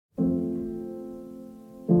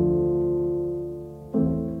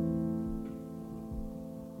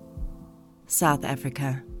South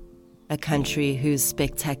Africa, a country whose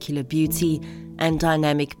spectacular beauty and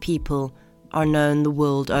dynamic people are known the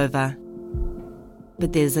world over.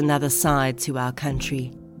 But there's another side to our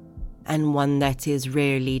country, and one that is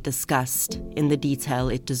rarely discussed in the detail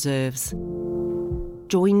it deserves.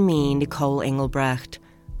 Join me, Nicole Engelbrecht,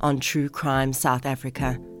 on True Crime South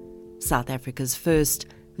Africa, South Africa's first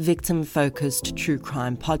victim-focused true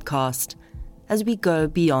crime podcast, as we go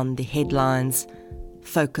beyond the headlines,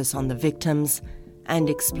 focus on the victims, and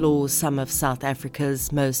explore some of South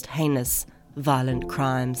Africa's most heinous, violent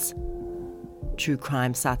crimes. True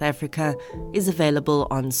Crime South Africa is available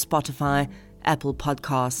on Spotify, Apple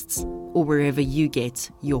Podcasts, or wherever you get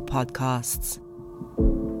your podcasts.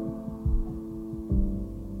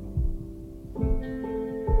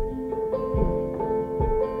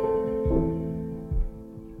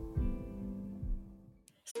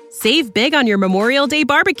 Save big on your Memorial Day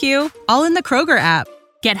barbecue, all in the Kroger app.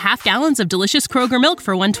 Get half gallons of delicious Kroger milk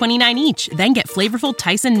for $1.29 each. Then get flavorful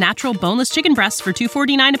Tyson natural boneless chicken breasts for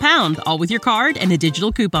 $2.49 a pound, all with your card and a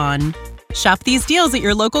digital coupon. Shop these deals at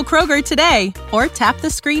your local Kroger today, or tap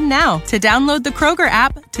the screen now to download the Kroger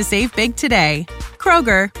app to save big today.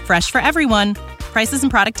 Kroger, fresh for everyone. Prices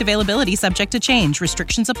and product availability subject to change.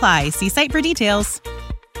 Restrictions apply. See site for details.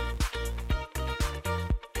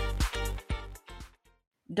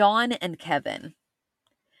 Dawn and Kevin.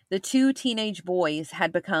 The two teenage boys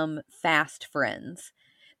had become fast friends.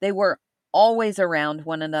 They were always around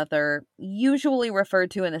one another, usually referred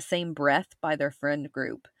to in the same breath by their friend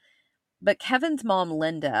group. But Kevin's mom,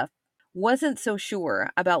 Linda, wasn't so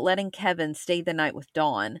sure about letting Kevin stay the night with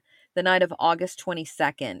Dawn, the night of August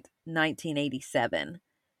 22nd, 1987.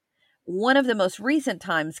 One of the most recent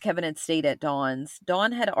times Kevin had stayed at Dawn's,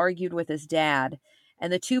 Dawn had argued with his dad,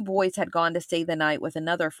 and the two boys had gone to stay the night with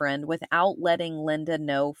another friend without letting Linda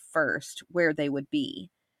know first where they would be.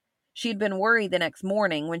 She'd been worried the next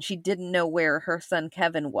morning when she didn't know where her son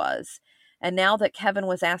Kevin was, and now that Kevin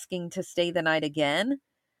was asking to stay the night again,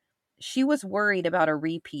 she was worried about a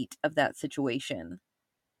repeat of that situation.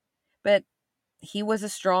 But he was a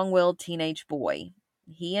strong-willed teenage boy.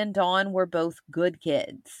 He and Dawn were both good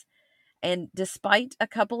kids, and despite a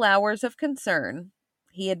couple hours of concern,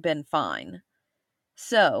 he had been fine.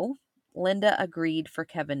 So, Linda agreed for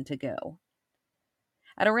Kevin to go.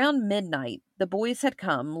 At around midnight, the boys had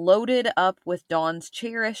come, loaded up with Dawn's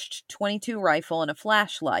cherished .22 rifle and a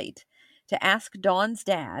flashlight, to ask Dawn's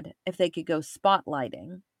dad if they could go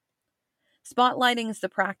spotlighting. Spotlighting is the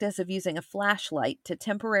practice of using a flashlight to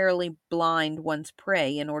temporarily blind one's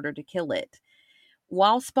prey in order to kill it.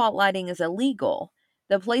 While spotlighting is illegal,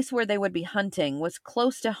 the place where they would be hunting was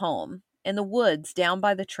close to home, in the woods down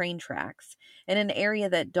by the train tracks, in an area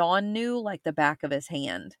that Dawn knew like the back of his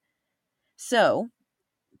hand. So,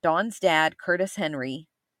 Dawn's dad, Curtis Henry,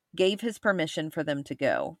 gave his permission for them to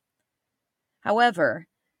go. However,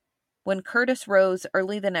 when Curtis rose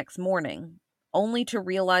early the next morning, only to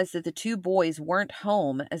realize that the two boys weren't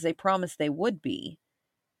home as they promised they would be,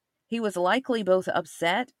 he was likely both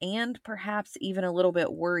upset and perhaps even a little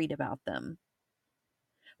bit worried about them.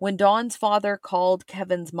 When Dawn's father called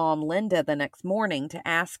Kevin's mom, Linda, the next morning to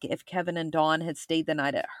ask if Kevin and Dawn had stayed the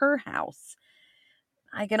night at her house,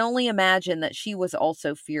 I can only imagine that she was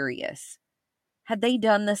also furious. Had they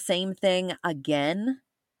done the same thing again?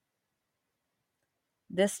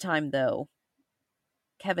 This time, though,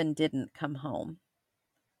 Kevin didn't come home.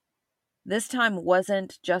 This time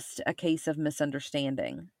wasn't just a case of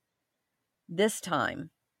misunderstanding. This time,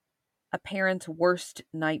 a parent's worst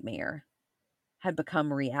nightmare had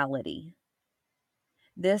become reality.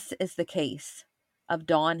 This is the case of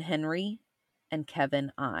Dawn Henry and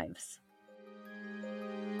Kevin Ives.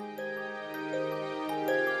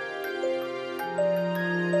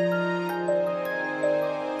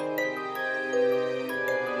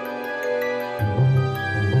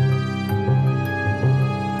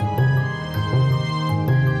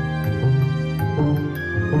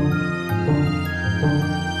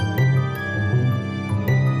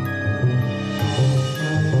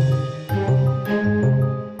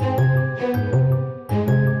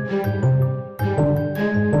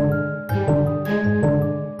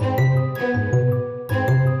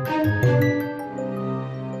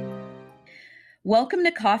 Welcome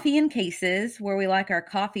to Coffee and Cases, where we like our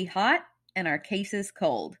coffee hot and our cases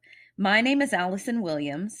cold. My name is Allison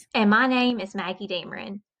Williams. And my name is Maggie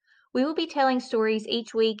Dameron. We will be telling stories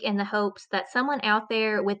each week in the hopes that someone out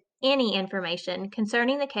there with any information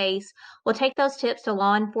concerning the case will take those tips to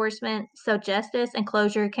law enforcement so justice and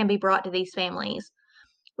closure can be brought to these families.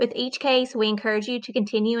 With each case, we encourage you to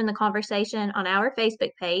continue in the conversation on our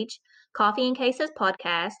Facebook page, Coffee and Cases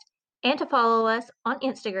Podcast, and to follow us on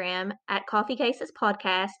Instagram at Coffee Cases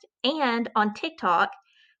Podcast and on TikTok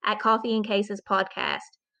at Coffee and Cases Podcast.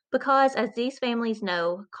 Because, as these families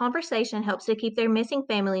know, conversation helps to keep their missing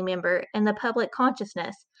family member in the public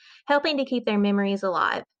consciousness, helping to keep their memories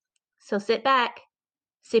alive. So sit back,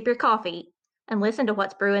 sip your coffee, and listen to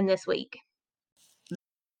what's brewing this week.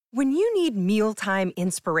 When you need mealtime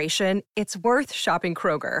inspiration, it's worth shopping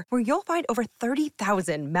Kroger, where you'll find over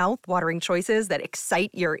 30,000 mouth-watering choices that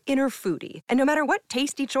excite your inner foodie. And no matter what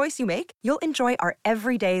tasty choice you make, you'll enjoy our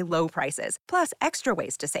everyday low prices, plus extra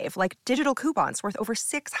ways to save, like digital coupons worth over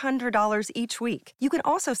 $600 each week. You can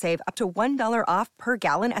also save up to $1 off per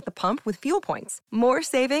gallon at the pump with fuel points. More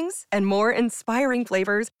savings and more inspiring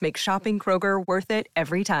flavors make shopping Kroger worth it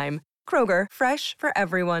every time. Kroger, fresh for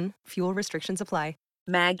everyone. Fuel restrictions apply.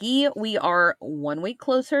 Maggie, we are 1 week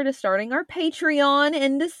closer to starting our Patreon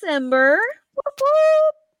in December.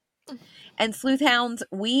 And Sleuthhounds,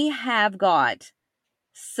 we have got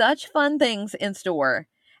such fun things in store,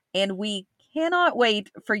 and we cannot wait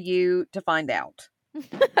for you to find out.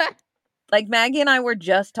 Like, Maggie and I were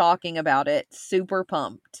just talking about it, super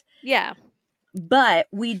pumped. Yeah. But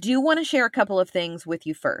we do want to share a couple of things with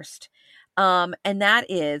you first. And that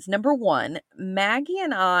is, number one, Maggie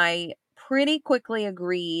and I pretty quickly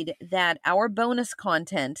agreed that our bonus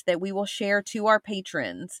content that we will share to our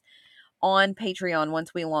patrons on Patreon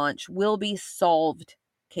once we launch will be solved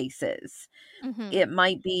cases. Mm-hmm. It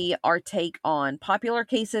might be our take on popular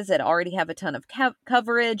cases that already have a ton of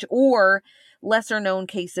coverage, or lesser known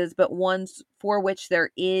cases, but ones for which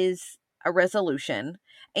there is a resolution.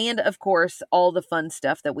 And of course, all the fun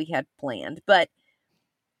stuff that we had planned. But,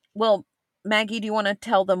 well, Maggie, do you want to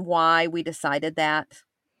tell them why we decided that?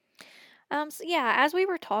 So yeah, as we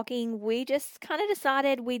were talking, we just kind of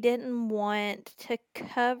decided we didn't want to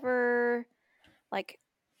cover like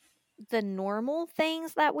the normal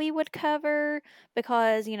things that we would cover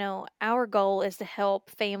because, our goal is to help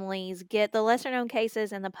families get the lesser known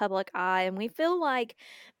cases in the public eye. And we feel like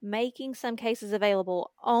making some cases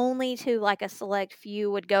available only to like a select few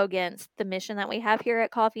would go against the mission that we have here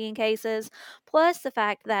at Coffee and Cases. Plus the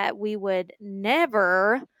fact that we would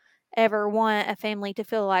never ever want a family to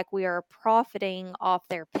feel like we are profiting off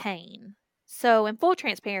their pain. So in full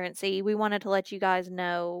transparency, we wanted to let you guys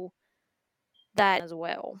know that as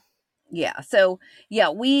well. Yeah. So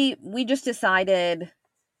yeah, we just decided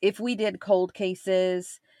if we did cold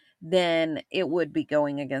cases, then it would be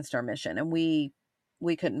going against our mission, and we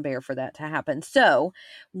couldn't bear for that to happen. So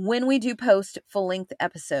when we do post full-length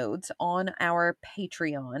episodes on our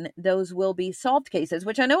Patreon, those will be solved cases,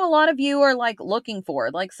 which I know a lot of you are like looking for.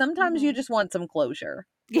 Like sometimes you just want some closure.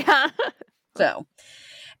 Yeah. So,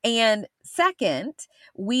 and second,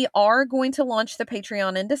 we are going to launch the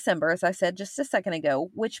Patreon in December, as I said just a second ago,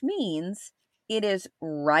 which means it is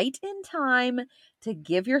right in time to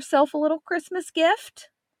give yourself a little Christmas gift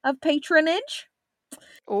of patronage.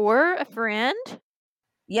 Or a friend.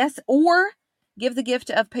 Yes, or give the gift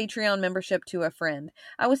of Patreon membership to a friend.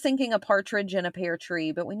 I was thinking a partridge in a pear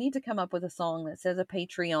tree, but we need to come up with a song that says a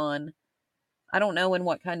Patreon. I don't know in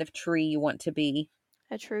what kind of tree you want to be.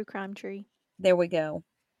 A true crime tree. There we go.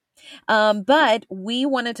 But we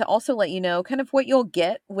wanted to also let you know kind of what you'll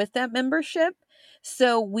get with that membership.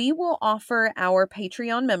 So we will offer our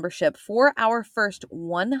Patreon membership for our first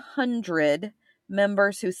 100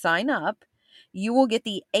 members who sign up. You will get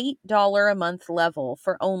the $8 a month level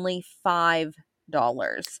for only $5.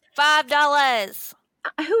 $5.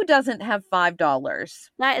 Who doesn't have $5?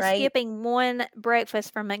 That is right? skipping one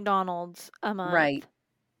breakfast from McDonald's a month. Right.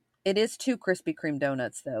 It is 2 Krispy Kreme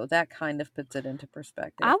donuts, though. That kind of puts it into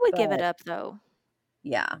perspective. I would give it up, though.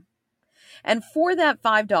 Yeah. And for that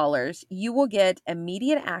 $5, you will get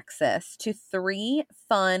immediate access to 3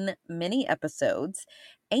 fun mini episodes,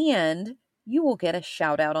 and you will get a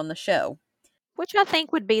shout out on the show. Which I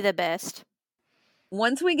think would be the best.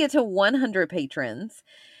 Once we get to 100 patrons,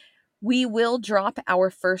 we will drop our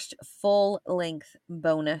first full-length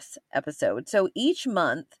bonus episode. So each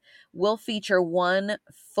month will feature 1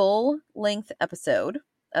 full-length episode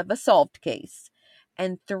of a solved case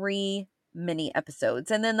and 3 mini episodes.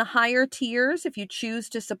 And then the higher tiers, if you choose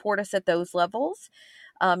to support us at those levels,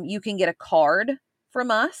 you can get a card from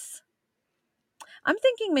us. I'm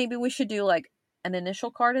thinking maybe we should do like an initial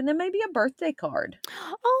card and then maybe a birthday card.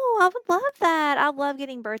 Oh, I would love that. I love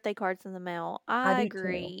getting birthday cards in the mail. I do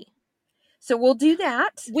agree. too. So we'll do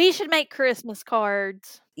that. We should make Christmas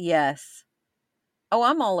cards. Yes. Oh,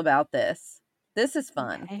 I'm all about this. This is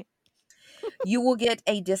fun. Okay. You will get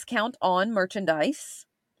a discount on merchandise.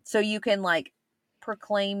 So you can like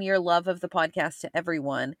proclaim your love of the podcast to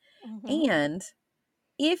everyone. Mhm. And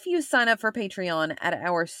if you sign up for Patreon at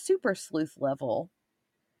our Super Sleuth level,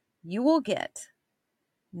 you will get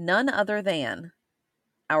none other than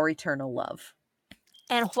our eternal love.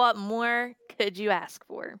 And what more could you ask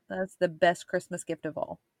for? That's the best Christmas gift of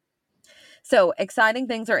all. So, exciting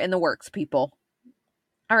things are in the works, people.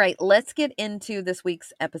 All right, let's get into this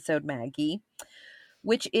week's episode, Maggie,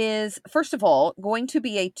 which is, first of all, going to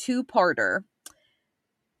be a two-parter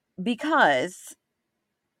because,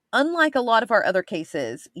 unlike a lot of our other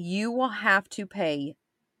cases, you will have to pay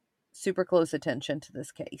super close attention to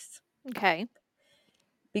this case. Okay.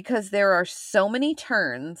 Because there are so many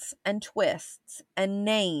turns and twists and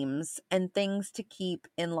names and things to keep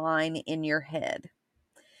in line in your head.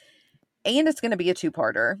 And it's going to be a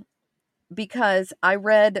two-parter because I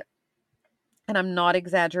read, and I'm not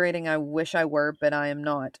exaggerating, I wish I were, but I am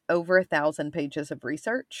not, over 1,000 pages of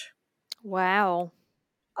research. Wow.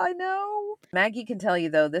 I know. Maggie can tell you,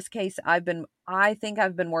 though, this case, I think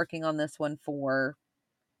I've been working on this one for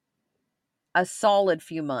a solid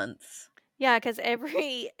few months. Yeah, because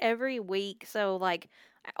every week, so like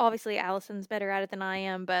obviously Allison's better at it than I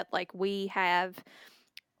am, but like we have,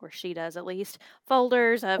 or she does at least,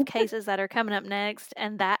 folders of cases that are coming up next,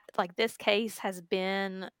 and that like this case has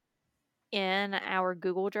been in our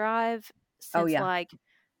Google Drive since like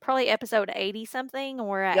probably episode 80 something, and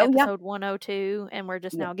we're at episode 102, and we're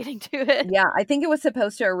just now getting to it. Yeah, I think it was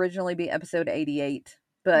supposed to originally be episode 88,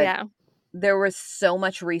 but there was so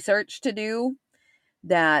much research to do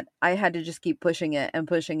that I had to just keep pushing it and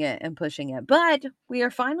pushing it and pushing it. But we are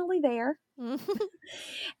finally there.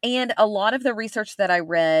 And a lot of the research that I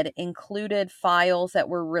read included files that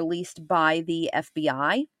were released by the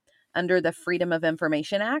FBI under the Freedom of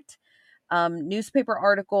Information Act, newspaper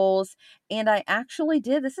articles, and I actually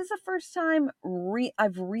did, this is the first time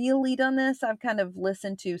I've really done this. I've kind of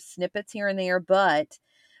listened to snippets here and there, but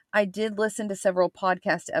I did listen to several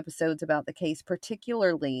podcast episodes about the case,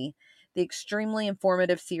 particularly the extremely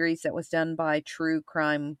informative series that was done by True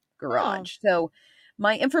Crime Garage. So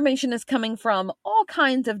my information is coming from all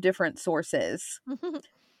kinds of different sources.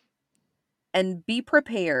 And be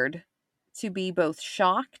prepared to be both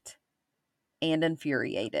shocked and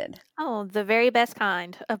infuriated. Oh, the very best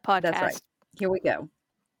kind of podcast. That's right. Here we go.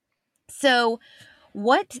 So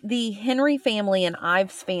what the Henry family and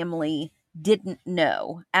Ives family didn't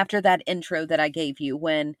know after that intro that I gave you,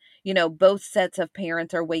 when, you know, both sets of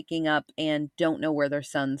parents are waking up and don't know where their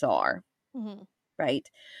sons are, right?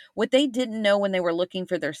 What they didn't know when they were looking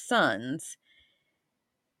for their sons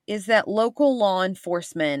is that local law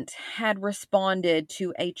enforcement had responded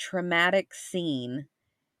to a traumatic scene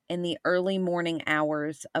in the early morning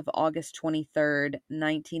hours of August 23rd,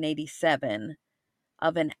 1987,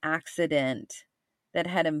 of an accident that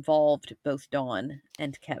had involved both Dawn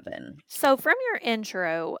and Kevin. So from your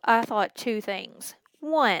intro, I thought two things.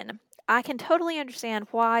 One, I can totally understand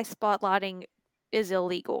why spotlighting is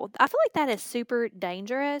illegal. I feel like that is super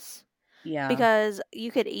dangerous. Yeah. Because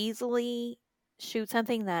you could easily shoot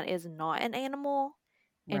something that is not an animal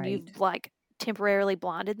and you've like temporarily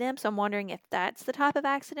blinded them. So I'm wondering if that's the type of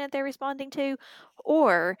accident they're responding to,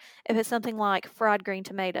 or if it's something like Fried Green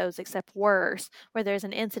Tomatoes, except worse, where there's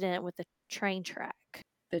an incident with the train track.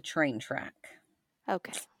 The train track.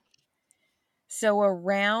 Okay. So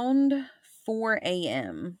around 4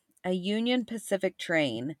 a.m., a Union Pacific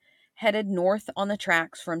train headed north on the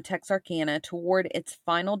tracks from Texarkana toward its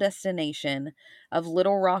final destination of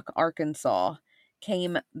Little Rock, Arkansas,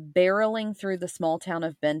 came barreling through the small town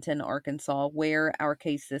of Benton, Arkansas, where our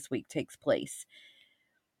case this week takes place.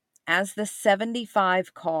 As the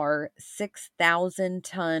 75-car,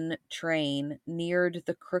 6,000-ton train neared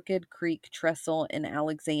the Crooked Creek Trestle in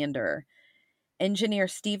Alexander, engineer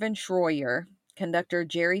Stephen Schroyer, conductor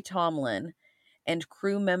Jerry Tomlin, and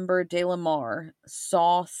crew member De Lamar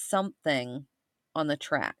saw something on the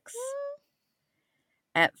tracks.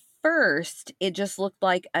 At first, it just looked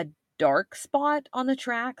like a dark spot on the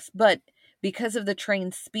tracks, but because of the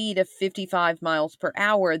train's speed of 55 miles per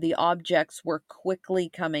hour, the objects were quickly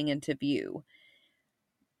coming into view.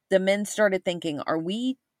 The men started thinking, are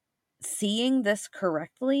we seeing this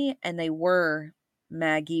correctly? And they were,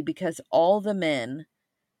 Maggie, because all the men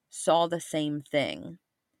saw the same thing.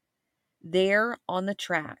 There on the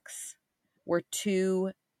tracks were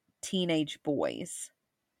two teenage boys.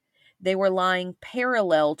 They were lying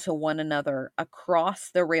parallel to one another across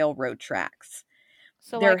the railroad tracks.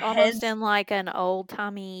 So like almost in like an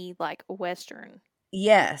old-timey like Western.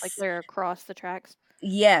 Yes. Like they're across the tracks.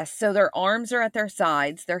 Yes. So their arms are at their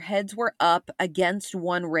sides. Their heads were up against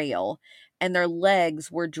one rail, and their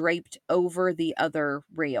legs were draped over the other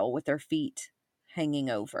rail with their feet hanging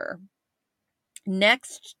over.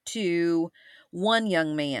 Next to one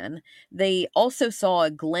young man, they also saw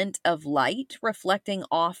a glint of light reflecting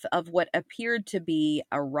off of what appeared to be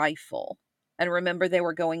a rifle. And remember, they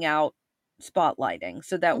were going out spotlighting,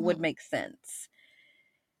 so that would make sense.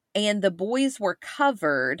 And the boys were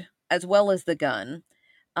covered, as well as the gun,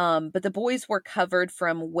 but the boys were covered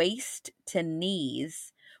from waist to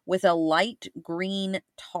knees with a light green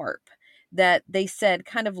tarp that they said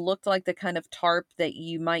kind of looked like the kind of tarp that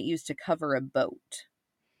you might use to cover a boat.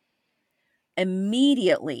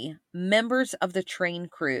 Immediately, members of the train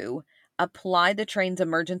crew applied the train's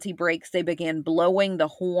emergency brakes. They began blowing the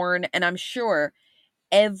horn, and I'm sure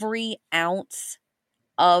every ounce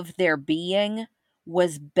of their being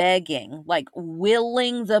was begging, like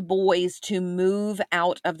willing the boys to move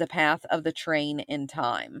out of the path of the train in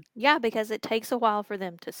time. Yeah, because it takes a while for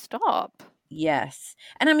them to stop. Yes.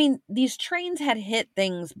 And I mean, these trains had hit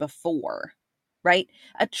things before, right?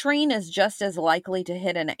 A train is just as likely to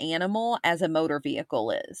hit an animal as a motor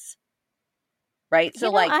vehicle is. Right?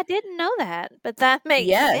 So I didn't know that, but that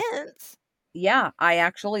makes sense. Yeah, I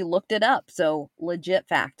actually looked it up. So legit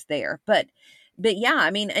fact there. But yeah,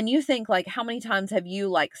 I mean, and you think like how many times have you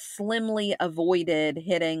like slimly avoided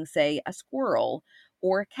hitting, say, a squirrel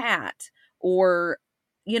or a cat or,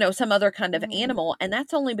 you know, some other kind of animal? And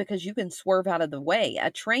that's only because you can swerve out of the way.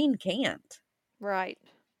 A train can't. Right.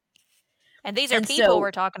 And these are people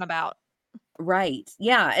we're talking about. Right.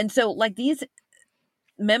 Yeah. And so like these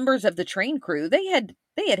members of the train crew, they had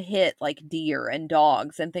hit like deer and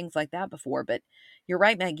dogs and things like that before. But you're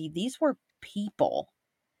right, Maggie, these were people.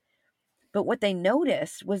 But what they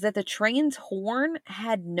noticed was that the train's horn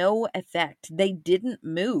had no effect. They didn't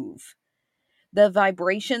move. The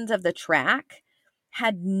vibrations of the track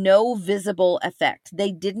had no visible effect.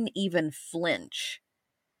 They didn't even flinch.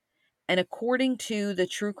 And according to the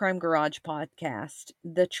True Crime Garage podcast,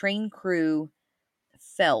 the train crew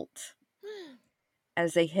felt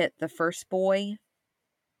as they hit the first boy,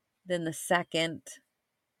 then the second,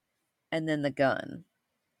 and then the gun.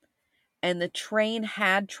 And the train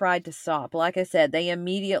had tried to stop. Like I said, they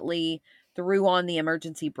immediately threw on the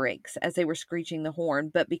emergency brakes as they were screeching the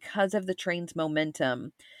horn. But because of the train's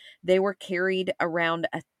momentum, they were carried around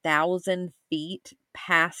 1,000 feet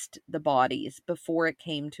past the bodies before it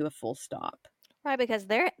came to a full stop. Right, because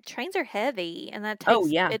their trains are heavy, and that takes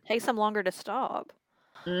it takes them longer to stop.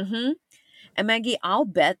 Mm-hmm. And Maggie, I'll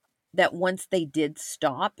bet that once they did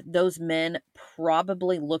stop, those men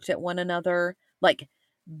probably looked at one another like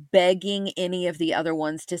begging any of the other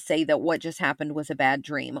ones to say that what just happened was a bad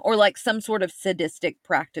dream or like some sort of sadistic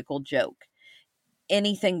practical joke.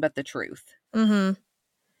 Anything but the truth. Mm-hmm.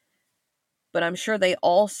 But I'm sure they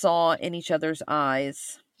all saw in each other's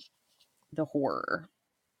eyes the horror.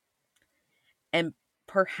 And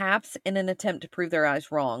perhaps in an attempt to prove their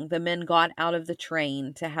eyes wrong, the men got out of the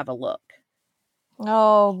train to have a look.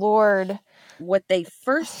 Oh, Lord. What they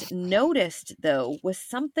first noticed, though, was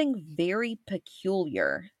something very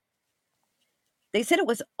peculiar. They said it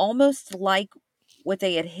was almost like what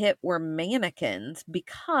they had hit were mannequins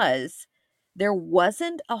because there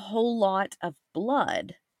wasn't a whole lot of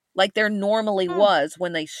blood like there normally was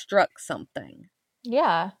when they struck something.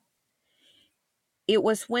 Yeah. It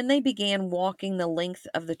was when they began walking the length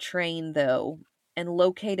of the train, though, and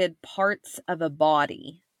located parts of a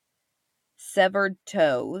body, severed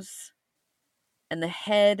toes, and the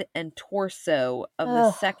head and torso of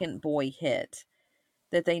the second boy hit,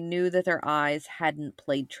 that they knew that their eyes hadn't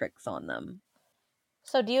played tricks on them.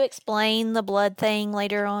 So do you explain the blood thing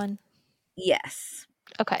later on? Yes.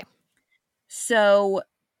 Okay. So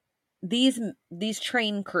these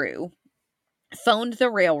train crew phoned the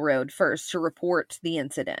railroad first to report the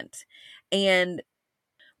incident. And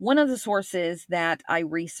one of the sources that I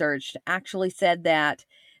researched actually said that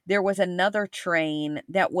there was another train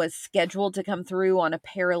that was scheduled to come through on a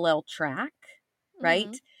parallel track, right?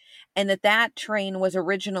 Mm-hmm. And that train was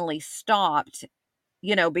originally stopped,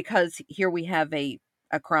 you know, because here we have a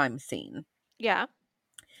crime scene. Yeah.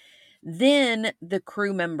 Then the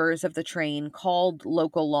crew members of the train called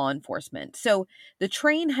local law enforcement. So the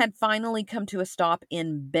train had finally come to a stop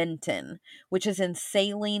in Benton, which is in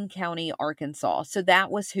Saline County, Arkansas. So that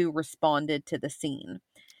was who responded to the scene.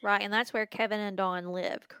 Right, and that's where Kevin and Dawn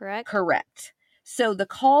live, correct? Correct. So the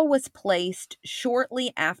call was placed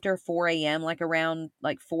shortly after 4 a.m., like around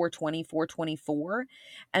like 4:20, 4:24,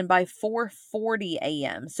 and by 4:40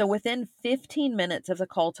 a.m., so within 15 minutes of the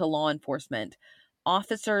call to law enforcement,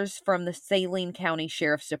 officers from the Saline County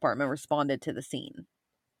Sheriff's Department responded to the scene.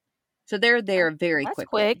 So they're there very quickly. That's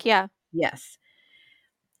quick, yeah. Yes.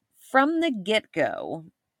 From the get-go,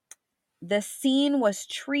 The scene was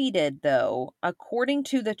treated, though, according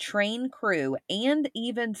to the train crew and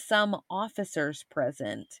even some officers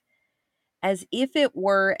present, as if it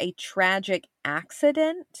were a tragic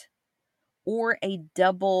accident or a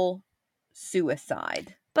double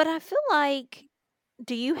suicide. But I feel like,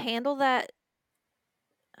 do you handle that?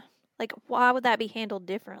 Like, why would that be handled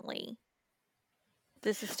differently?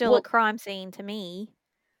 This is still a Well, crime scene to me.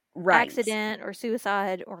 right. Accident or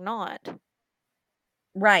suicide or not.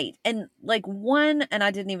 Right. And like one, and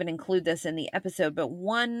I didn't even include this in the episode, but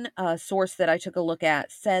one source that I took a look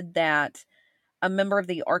at said that a member of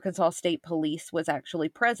the Arkansas State Police was actually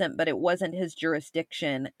present, but it wasn't his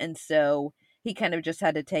jurisdiction. And so he kind of just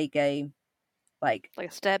had to take a, like a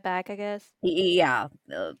step back, I guess. Yeah,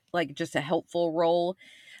 like just a helpful role.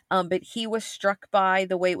 But he was struck by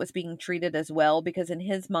the way it was being treated as well, because in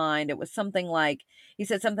his mind, it was something like, he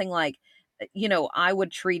said something like, I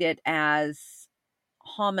would treat it as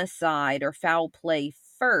homicide or foul play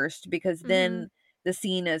first, because then the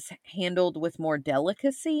scene is handled with more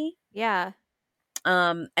delicacy. Yeah.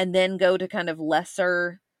 And then go to kind of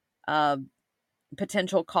lesser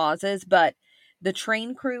potential causes. But the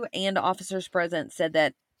train crew and officers present said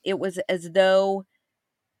that it was as though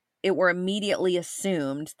it were immediately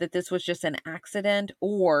assumed that this was just an accident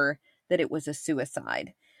or that it was a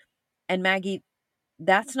suicide. And Maggie,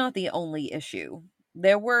 that's not the only issue.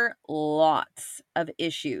 There were lots of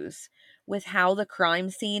issues with how the crime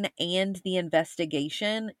scene and the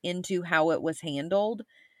investigation into how it was handled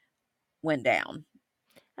went down.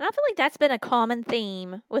 And I feel like that's been a common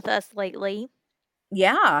theme with us lately.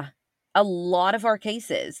 Yeah. A lot of our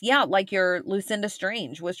cases. Yeah, like your Lucinda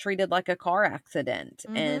Strange was treated like a car accident.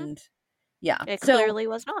 And yeah. It clearly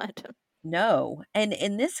was not. No. And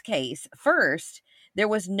in this case, first, there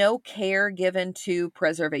was no care given to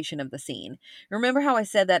preservation of the scene. Remember how I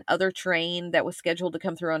said that other train that was scheduled to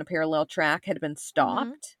come through on a parallel track had been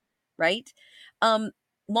stopped, right?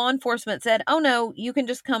 Law enforcement said, "Oh no, you can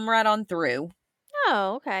just come right on through."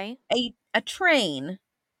 Oh, okay. A train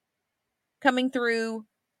coming through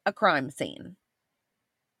a crime scene.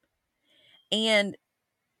 And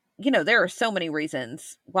there are so many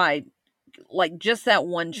reasons why, like, just that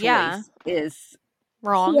one choice is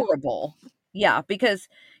wrong. Horrible. Yeah, because,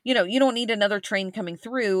 you don't need another train coming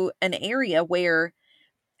through an area where,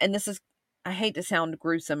 and this is, I hate to sound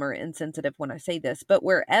gruesome or insensitive when I say this, but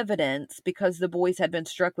where evidence, because the boys had been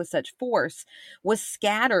struck with such force, was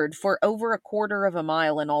scattered for over a quarter of a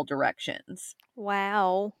mile in all directions.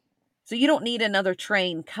 Wow. So you don't need another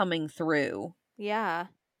train coming through. Yeah.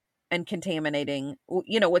 And contaminating,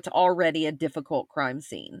 what's already a difficult crime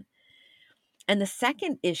scene. And the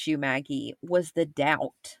second issue, Maggie, was the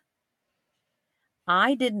doubt.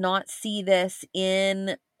 I did not see this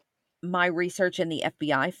in my research in the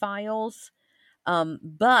FBI files,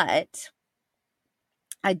 but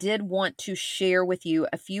I did want to share with you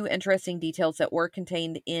a few interesting details that were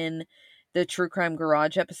contained in the True Crime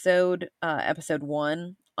Garage episode, episode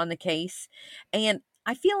 1 on the case. And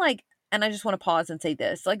I feel like, and I just want to pause and say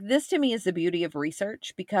this, like, this to me is the beauty of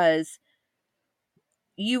research, because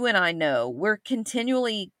you and I know we're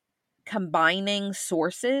continually combining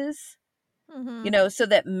sources, so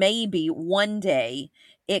that maybe one day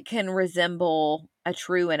it can resemble a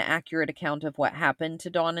true and accurate account of what happened to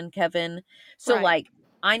Dawn and Kevin. So, like,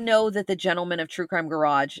 I know that the gentlemen of True Crime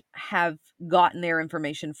Garage have gotten their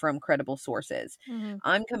information from credible sources.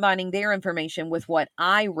 I'm combining their information with what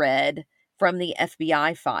I read from the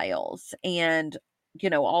FBI files and,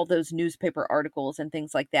 all those newspaper articles and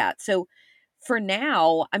things like that. So, for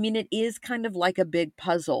now, I mean, it is kind of like a big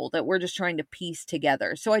puzzle that we're just trying to piece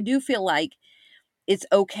together. So I do feel like it's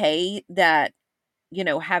okay that,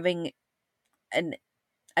 having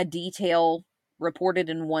a detail reported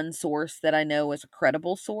in one source that I know is a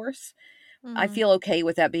credible source, I feel okay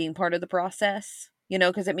with that being part of the process,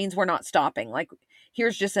 because it means we're not stopping. Like,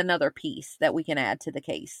 here's just another piece that we can add to the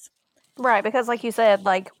case. Right, because like you said,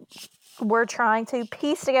 like, we're trying to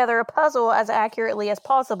piece together a puzzle as accurately as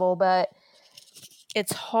possible, but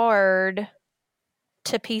it's hard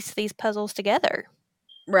to piece these puzzles together.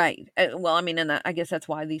 Right. Well, I mean, and I guess that's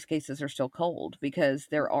why these cases are still cold, because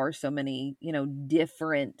there are so many,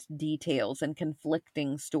 different details and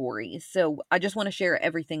conflicting stories. So I just want to share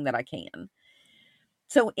everything that I can.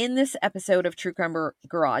 So in this episode of True Crime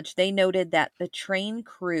Garage, they noted that the train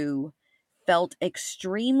crew felt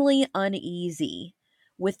extremely uneasy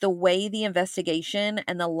with the way the investigation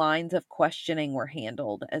and the lines of questioning were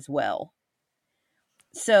handled as well.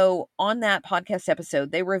 So on that podcast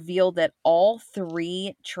episode, they revealed that all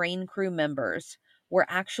 3 train crew members were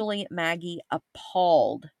actually, Maggie,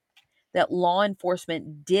 appalled that law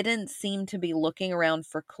enforcement didn't seem to be looking around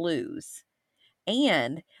for clues.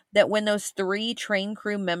 And that when those 3 train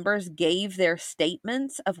crew members gave their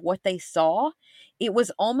statements of what they saw, it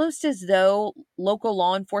was almost as though local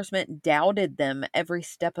law enforcement doubted them every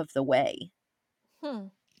step of the way.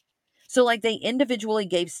 So, like, they individually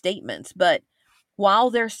gave statements, but while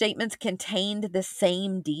their statements contained the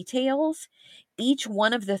same details, each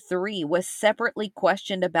one of the 3 was separately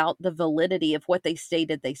questioned about the validity of what they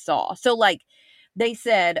stated they saw. So, like, they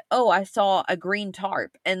said, "Oh, I saw a green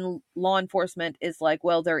tarp." And law enforcement is like,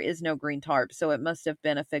 "Well, there is no green tarp, so it must have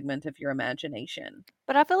been a figment of your imagination."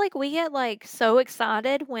 But I feel like we get like so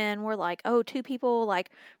excited when we're like, oh, 2 people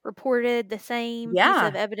like reported the same piece of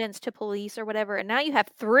Yeah, evidence to police or whatever. And now you have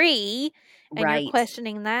 3 and you're right.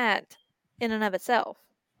 questioning that in and of itself.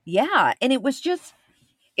 Yeah, and it was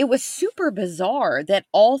super bizarre that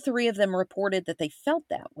all 3 of them reported that they felt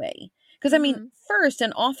that way. Because, I mean, first,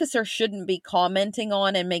 an officer shouldn't be commenting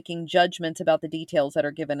on and making judgments about the details that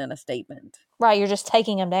are given in a statement. Right. You're just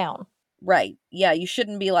taking them down. Right. Yeah, you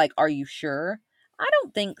shouldn't be like, "Are you sure?" I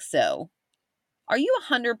don't think so. Are you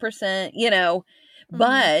 100%?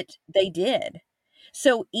 But they did.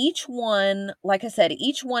 So each one, like I said,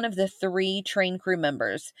 each one of the 3 train crew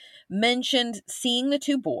members mentioned seeing the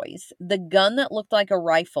 2 boys, the gun that looked like a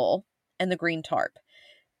rifle, and the green tarp.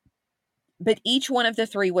 But each one of the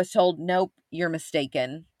 3 was told, "Nope, you're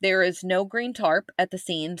mistaken. There is no green tarp at the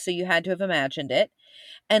scene, so you had to have imagined it."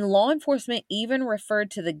 And law enforcement even referred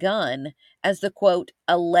to the gun as the, quote,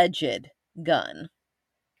 "alleged gun."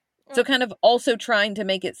 So kind of also trying to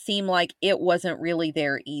make it seem like it wasn't really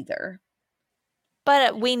there either.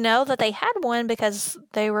 But we know that they had one because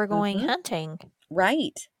they were going hunting.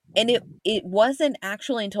 Right. And it wasn't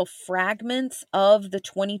actually until fragments of the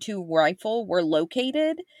 .22 rifle were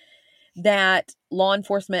located that law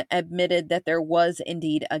enforcement admitted that there was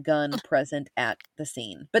indeed a gun present at the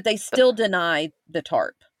scene. But they still denied the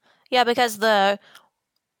tarp. Yeah, because the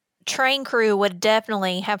train crew would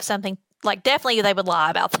definitely have something, like, definitely they would lie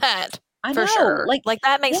about that. I for know, sure. like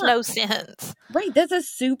that makes yeah. no sense. Right. That's a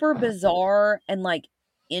super bizarre and like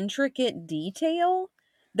intricate detail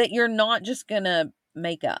that you're not just gonna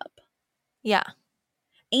make up. Yeah.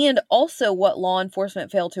 And also what law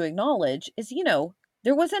enforcement failed to acknowledge is,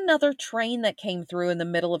 there was another train that came through in the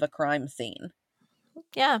middle of a crime scene.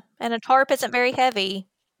 Yeah. And a tarp isn't very heavy.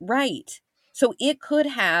 Right. So it could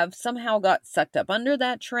have somehow got sucked up under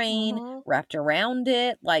that train, wrapped around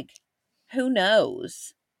it. Like, who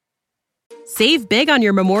knows? Save big on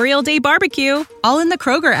your Memorial Day barbecue, all in the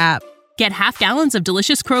Kroger app. Get half gallons of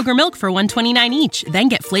delicious Kroger milk for $1.29 each. Then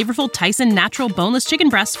get flavorful Tyson natural boneless chicken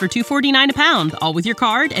breasts for $2.49 a pound, all with your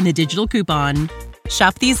card and a digital coupon.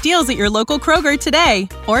 Shop these deals at your local Kroger today,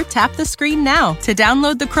 or tap the screen now to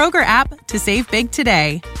download the Kroger app to save big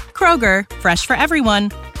today. Kroger, fresh for everyone.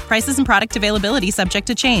 Prices and product availability subject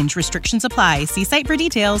to change. Restrictions apply. See site for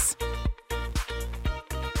details.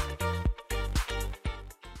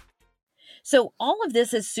 So all of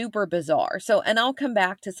this is super bizarre. And I'll come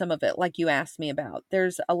back to some of it like you asked me about.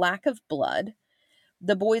 There's a lack of blood.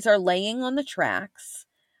 The boys are laying on the tracks.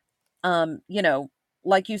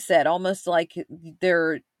 Like you said, almost like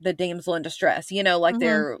they're the damsel in distress,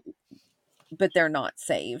 but they're not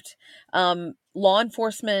saved. Law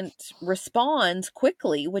enforcement responds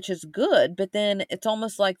quickly, which is good, but then it's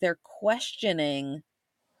almost like they're questioning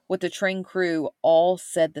what the train crew all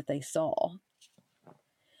said that they saw.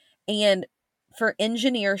 And for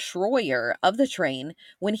engineer Schroyer of the train,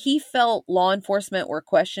 when he felt law enforcement were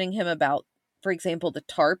questioning him about, for example, the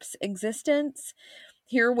tarp's existence,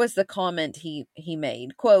 here was the comment he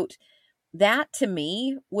made, quote, "That to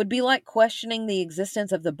me would be like questioning the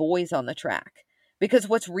existence of the boys on the track, because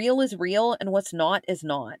what's real is real and what's not is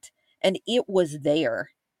not. And it was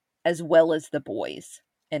there as well as the boys,"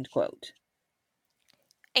 end quote.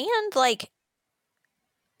 And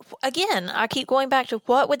again, I keep going back to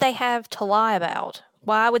what would they have to lie about?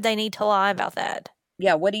 Why would they need to lie about that?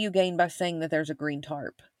 Yeah, what do you gain by saying that there's a green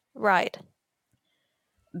tarp? Right.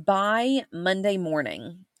 By Monday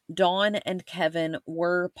morning, Dawn and Kevin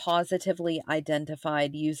were positively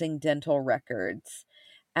identified using dental records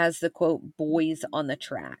as the, quote, boys on the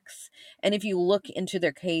tracks. And if you look into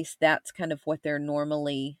their case, that's kind of what they're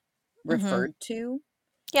normally referred to.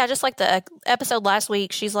 Yeah, just like the episode last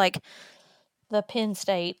week, she's like the Penn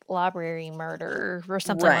State Library murder or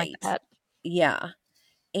something like that. Yeah.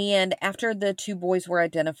 And after the 2 boys were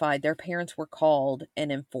identified, their parents were called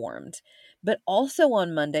and informed. But also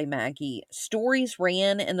on Monday, Maggie, stories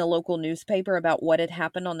ran in the local newspaper about what had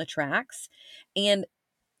happened on the tracks. And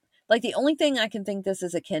the only thing I can think this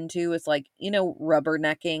is akin to is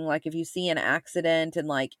rubbernecking. Like if you see an accident and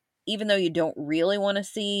even though you don't really want to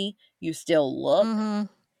see, you still look. Mm-hmm.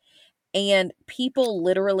 And people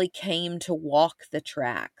literally came to walk the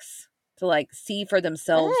tracks to like see for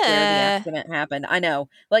themselves where the accident happened. I know,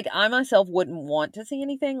 like I myself wouldn't want to see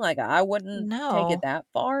anything. Like I wouldn't take it No. that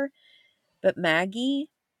far. But Maggie,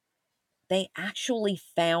 they actually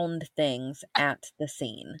found things at the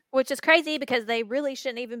scene. Which is crazy because they really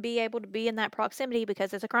shouldn't even be able to be in that proximity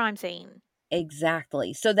because it's a crime scene.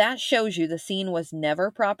 Exactly. So that shows you the scene was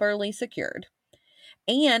never properly secured.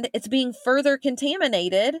 And it's being further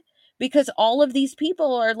contaminated because all of these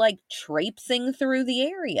people are like traipsing through the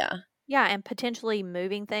area. Yeah, and potentially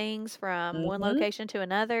moving things from one location to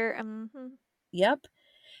another. Yep.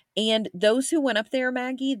 And those who went up there,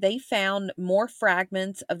 Maggie, they found more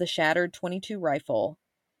fragments of the shattered .22 rifle.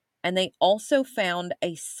 And they also found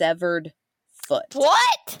a severed foot.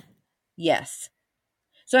 What? Yes.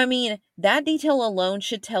 So, I mean, that detail alone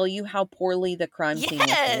should tell you how poorly the crime scene was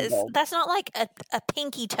handled. Yes, that's not like a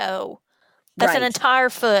pinky toe. That's an Right. entire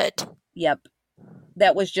foot. Yep.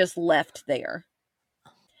 That was just left there.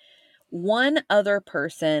 One other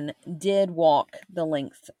person did walk the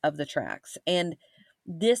length of the tracks. And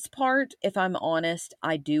this part, if I'm honest,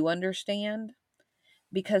 I do understand.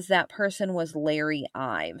 Because that person was Larry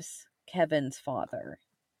Ives, Kevin's father.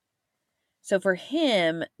 So for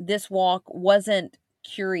him, this walk wasn't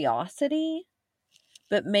curiosity,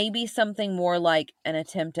 but maybe something more like an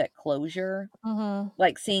attempt at closure. Mm-hmm.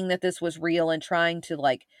 Like seeing that this was real and trying to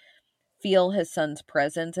like feel his son's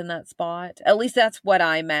presence in that spot. At least that's what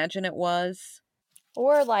I imagine it was.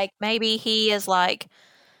 Or like maybe he is like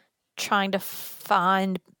trying to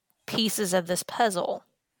find pieces of this puzzle.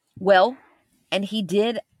 Well, and he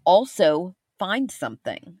did also find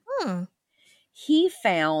something. He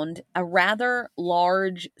found a rather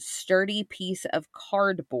large, sturdy piece of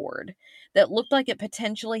cardboard that looked like it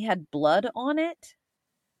potentially had blood on it.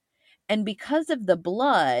 And because of the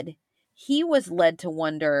blood, he was led to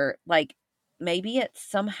wonder, like, maybe it's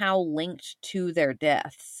somehow linked to their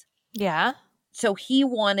deaths. Yeah. So he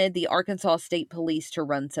wanted the Arkansas State Police to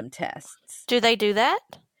run some tests. Do they do that?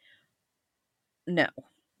 No.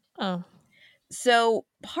 Oh. So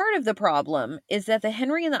part of the problem is that the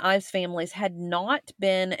Henry and the Ives families had not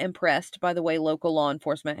been impressed by the way local law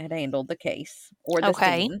enforcement had handled the case or the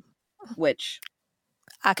scene, which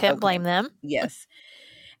I couldn't blame them. Yes.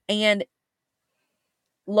 And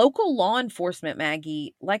local law enforcement,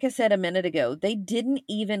 Maggie, like I said a minute ago, they didn't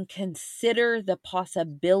even consider the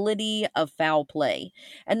possibility of foul play,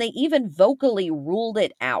 and they even vocally ruled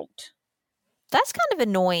it out. That's kind of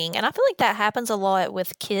annoying, and I feel like that happens a lot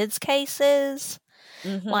with kids' cases.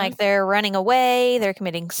 Like they're running away, they're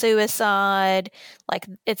committing suicide. Like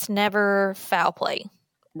it's never foul play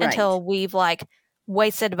until we've like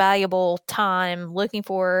wasted valuable time looking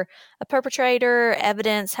for a perpetrator.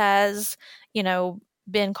 Evidence has,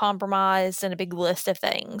 been compromised and a big list of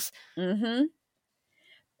things.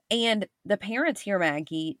 And the parents here,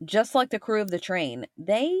 Maggie, just like the crew of the train,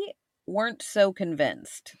 they weren't so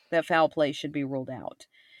convinced that foul play should be ruled out.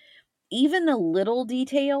 Even the little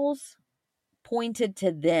details pointed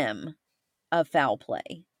to them of foul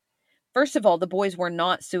play. First of all, the boys were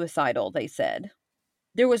not suicidal, they said.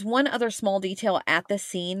 There was one other small detail at the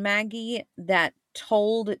scene, Maggie, that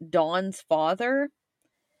told Dawn's father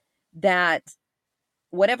that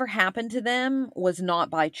whatever happened to them was not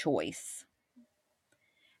by choice.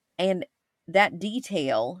 And that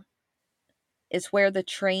detail is where the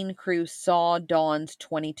train crew saw Dawn's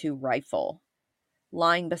 .22 rifle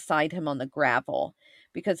lying beside him on the gravel.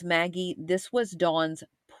 Because, Maggie, this was Dawn's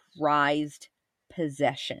prized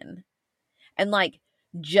possession. And,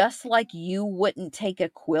 just like you wouldn't take a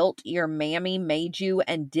quilt your mammy made you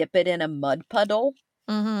and dip it in a mud puddle,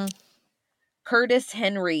 Curtis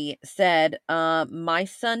Henry said, my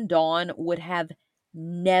son Dawn would have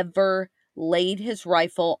never laid his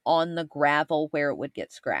rifle on the gravel where it would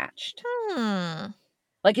get scratched.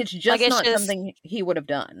 It's just not something he would have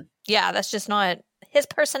done. Yeah, that's just not his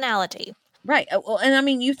personality. Right. Well, and I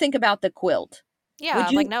mean, you think about the quilt. Yeah,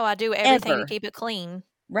 no, I do everything to keep it clean.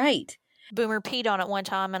 Right. Boomer peed on it one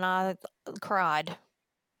time and I cried.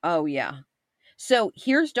 Oh, yeah. So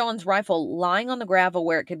here's Dawn's rifle lying on the gravel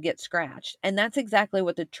where it could get scratched. And that's exactly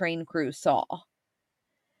what the train crew saw.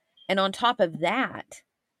 And on top of that,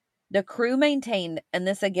 the crew maintained, and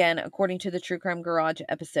this again, according to the True Crime Garage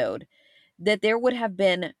episode, that there would have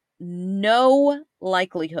been no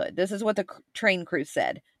likelihood, this is what the train crew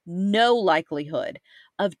said, no likelihood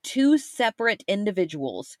of two separate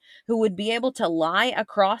individuals who would be able to lie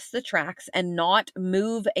across the tracks and not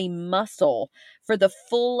move a muscle for the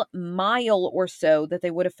full mile or so that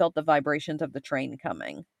they would have felt the vibrations of the train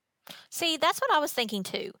coming. See, that's what I was thinking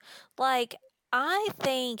too. Like, I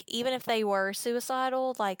think even if they were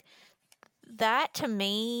suicidal, like, that to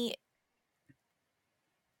me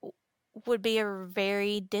would be a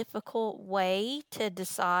very difficult way to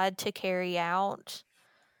decide to carry out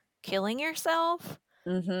killing yourself.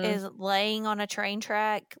 Mm-hmm. Is laying on a train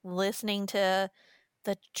track, listening to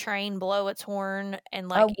the train blow its horn, and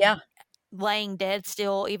like Oh, yeah. laying dead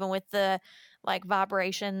still, even with the like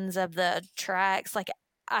vibrations of the tracks. Like,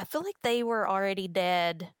 I feel like they were already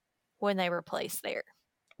dead when they were placed there.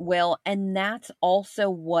 Well, and that's also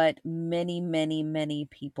what many, many, many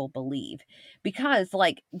people believe. Because,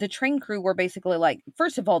 like, the train crew were basically like,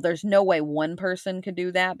 first of all, there's no way one person could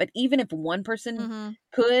do that. But even if one person Mm-hmm.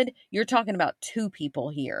 could, you're talking about two people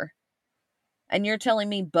here. And you're telling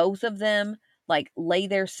me both of them, like, lay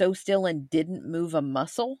there so still and didn't move a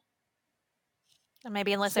muscle?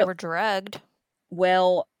 Maybe unless they So, were drugged.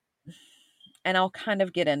 well, and I'll kind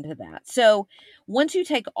of get into that. So once you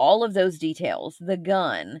take all of those details, the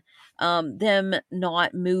gun, them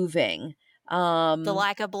not moving, The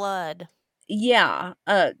lack of blood. yeah,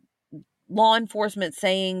 law enforcement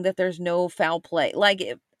saying that there's no foul play, like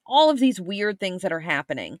all of these weird things that are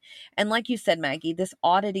happening. And like you said, Maggie, this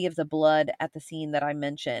oddity of the blood at the scene that I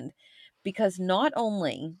mentioned, because not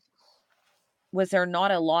only was there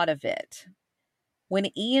not a lot of it, when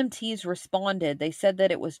EMTs responded, they said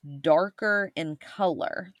that it was darker in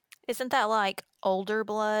color. Isn't that like older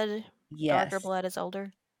blood? Darker Yes. blood is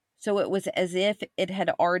older. So it was as if it had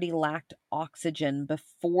already lacked oxygen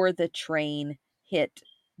before the train hit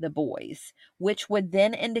the boys, which would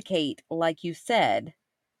then indicate, like you said,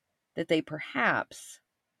 that they perhaps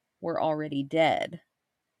were already dead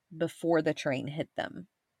before the train hit them.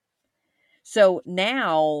 So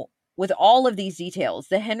now, with all of these details,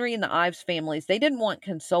 the Henry and the Ives families, they didn't want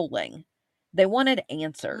consoling. They wanted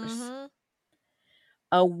answers. Mm-hmm.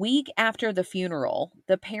 A week after the funeral,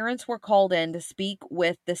 the parents were called in to speak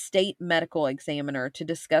with the state medical examiner to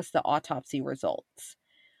discuss the autopsy results.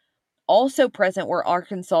 Also present were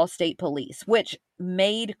Arkansas State Police, which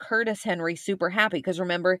made Curtis Henry super happy because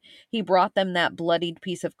remember, he brought them that bloodied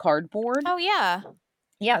piece of cardboard. Oh, yeah.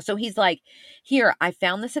 Yeah, so he's like, here, I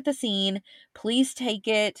found this at the scene. Please take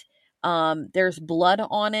it. There's blood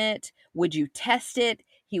on it. Would you test it?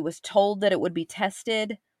 He was told that it would be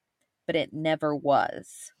tested, but it never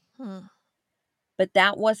was. But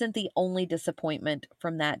that wasn't the only disappointment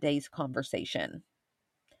from that day's conversation.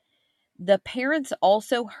 The parents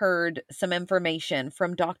also heard some information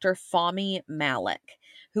from Dr. Fahmy Malek,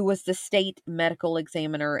 who was the state medical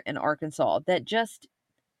examiner in Arkansas, that just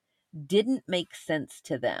didn't make sense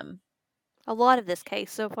to them. A lot of this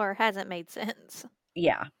case so far hasn't made sense.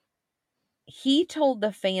 Yeah. He told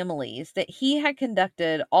the families that he had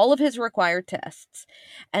conducted all of his required tests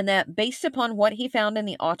and that based upon what he found in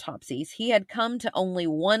the autopsies, he had come to only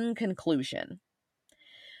one conclusion.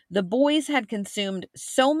 The boys had consumed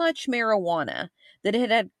so much marijuana that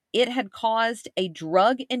it had caused a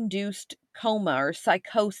drug-induced coma or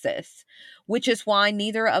psychosis, which is why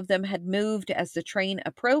neither of them had moved as the train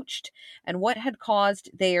approached, and what had caused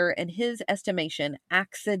their, in his estimation,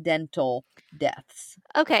 accidental deaths.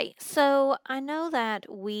 Okay, so I know that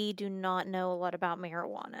we do not know a lot about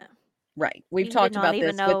marijuana. Right. We've You talked did not about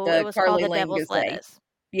even this with know it the was Carly called the Lane devil's Gazette. lettuce.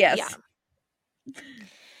 Yes. Yeah.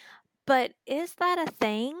 But is that a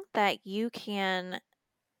thing that you can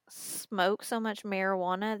smoke so much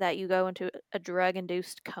marijuana that you go into a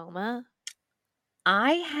drug-induced coma?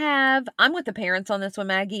 I'm with the parents on this one,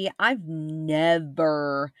 Maggie. I've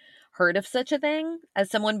never heard of such a thing as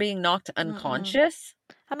someone being knocked unconscious.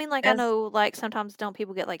 I mean, like, I know, like, sometimes don't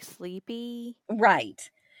people get, like, sleepy? Right.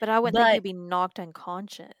 But I wouldn't think you'd be knocked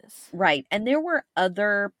unconscious. Right. And there were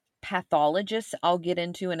other pathologists I'll get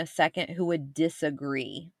into in a second who would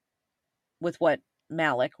disagree with what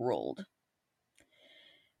Malek ruled.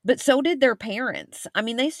 But so did their parents. I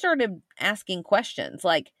mean, they started asking questions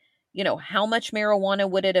like, you know, how much marijuana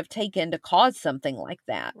would it have taken to cause something like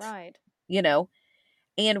that? Right. You know?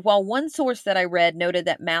 And while one source that I read noted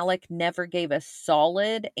that Malek never gave a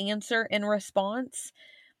solid answer in response,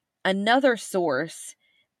 another source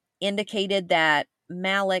indicated that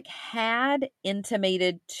Malek had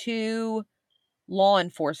intimated to law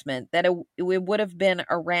enforcement that it would have been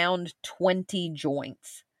around 20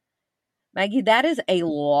 joints. Maggie, that is a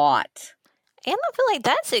lot. And I feel like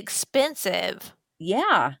that's expensive.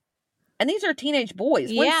 Yeah. And these are teenage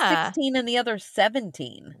boys. One's Yeah. 16 and the other's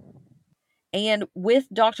 17. And with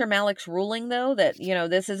Dr. Malek's ruling, though, that, you know,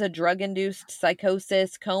 this is a drug-induced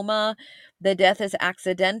psychosis coma, the death is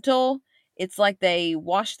accidental, it's like they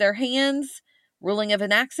washed their hands, ruling of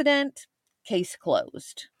an accident, case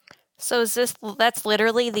closed. So that's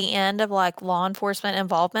literally the end of like law enforcement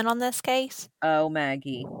involvement on this case? Oh,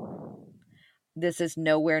 Maggie, this is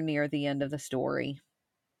nowhere near the end of the story.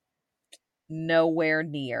 Nowhere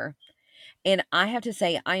near. And I have to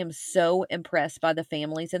say, I am so impressed by the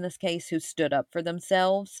families in this case who stood up for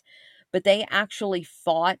themselves, but they actually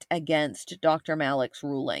fought against Dr. Malik's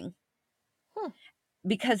ruling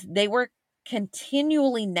because they were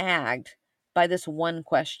continually nagged by this one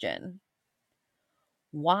question.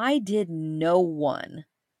 Why did no one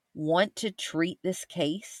want to treat this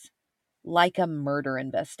case like a murder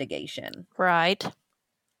investigation? Right.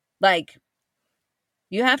 Like,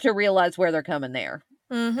 you have to realize where they're coming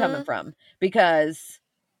from, because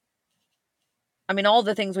I mean, all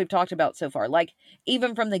the things we've talked about so far, like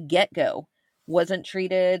even from the get-go, wasn't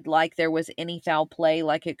treated like there was any foul play,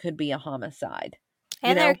 like it could be a homicide.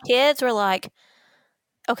 And their kids were like,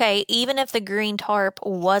 okay, even if the green tarp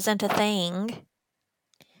wasn't a thing,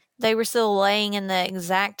 they were still laying in the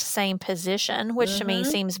exact same position, which to me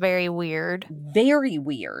seems very weird. Very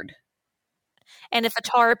weird. And if the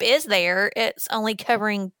tarp is there, it's only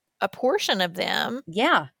covering a portion of them.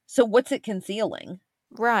 Yeah. So what's it concealing?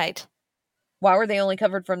 Right. Why were they only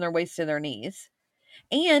covered from their waist to their knees?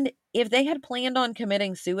 And if they had planned on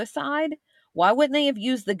committing suicide, why wouldn't they have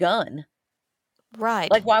used the gun?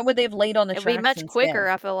 Right. Like, why would they have laid on the tracks It'd be much quicker,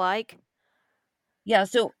 I feel like. Yeah,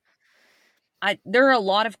 so there are a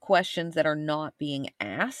lot of questions that are not being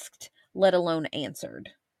asked, let alone answered.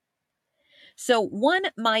 So one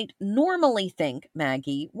might normally think,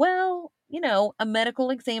 Maggie, well, a medical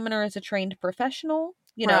examiner is a trained professional,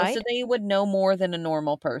 right. So they would know more than a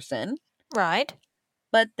normal person. Right.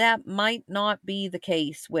 But that might not be the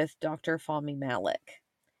case with Dr. Fahmy Malik,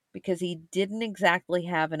 because he didn't exactly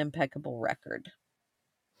have an impeccable record.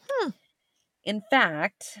 In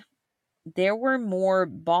fact, there were more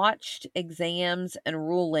botched exams and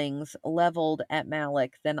rulings leveled at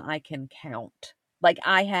Malik than I can count. Like,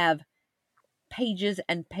 I have pages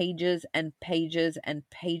and pages and pages and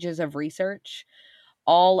pages of research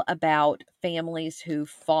all about families who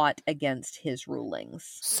fought against his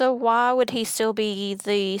rulings. So why would he still be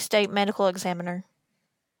the state medical examiner?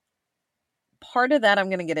 Part of that I'm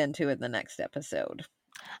going to get into in the next episode.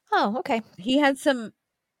 Oh, okay. He had some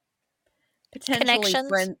potentially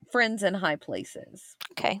friends in high places.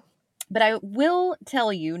 Okay. But I will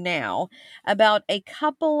tell you now about a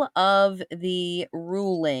couple of the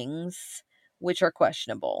rulings which are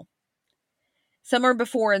questionable. Some are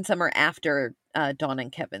before and some are after Dawn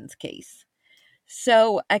and Kevin's case.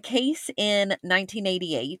 So, a case in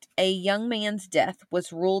 1988, a young man's death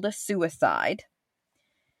was ruled a suicide,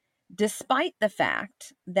 despite the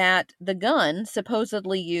fact that the gun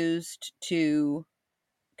supposedly used to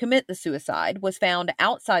commit the suicide was found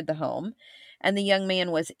outside the home, and the young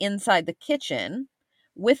man was inside the kitchen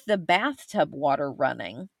with the bathtub water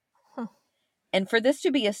running. And for this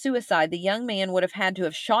to be a suicide, the young man would have had to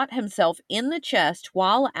have shot himself in the chest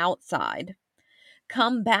while outside,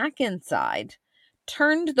 come back inside,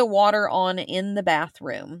 turned the water on in the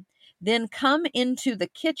bathroom, then come into the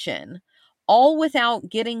kitchen, all without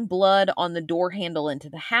getting blood on the door handle into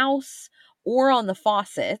the house or on the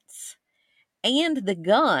faucets. And the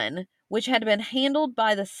gun, which had been handled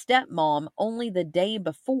by the stepmom only the day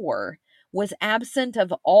before, was absent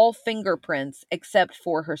of all fingerprints except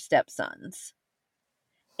for her stepson's.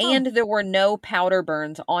 And there were no powder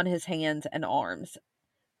burns on his hands and arms,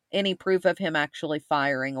 any proof of him actually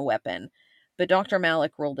firing a weapon. But Dr.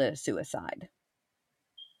 Malik ruled it a suicide.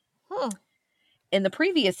 In the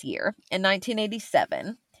previous year, in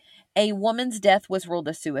 1987, a woman's death was ruled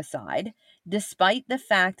a suicide, despite the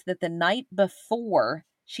fact that the night before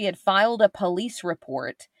she had filed a police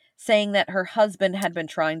report saying that her husband had been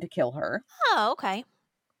trying to kill her. Oh, okay.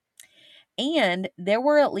 And there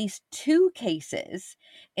were at least 2 cases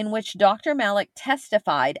in which Dr. Malik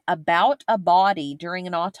testified about a body during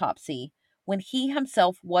an autopsy when he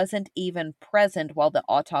himself wasn't even present while the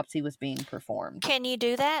autopsy was being performed. Can you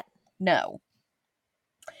do that? No.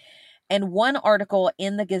 And one article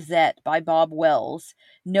in the Gazette by Bob Wells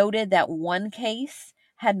noted that one case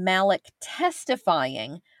had Malik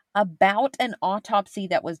testifying about an autopsy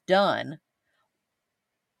that was done,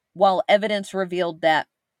 while evidence revealed that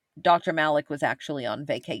Dr. Malik was actually on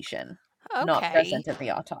vacation, not present at the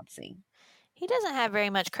autopsy. He doesn't have very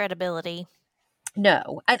much credibility.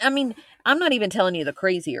 No. I mean, I'm not even telling you the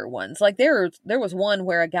crazier ones. Like, there was one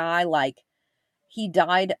where a guy, like, he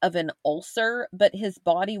died of an ulcer, but his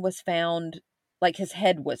body was found, like, his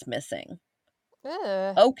head was missing.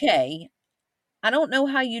 Ugh. Okay. I don't know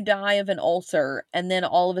how you die of an ulcer and then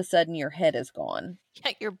all of a sudden your head is gone.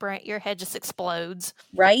 Yeah, your head just explodes.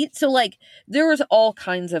 Right? So, like, there was all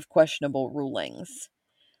kinds of questionable rulings.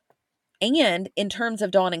 And in terms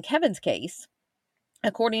of Dawn and Kevin's case,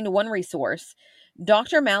 according to one resource,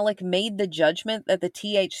 Dr. Malik made the judgment that the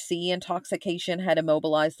THC intoxication had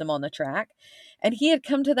immobilized them on the track, and he had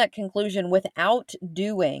come to that conclusion without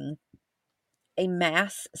doing a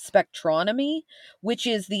mass spectronomy, which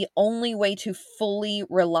is the only way to fully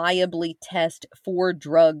reliably test for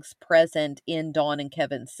drugs present in Dawn and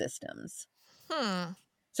Kevin's systems.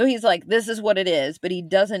 So he's like, this is what it is, but he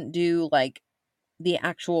doesn't do like the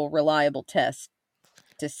actual reliable test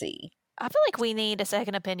to see. I feel like we need a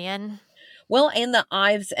second opinion. Well, and the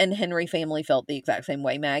Ives and Henry family felt the exact same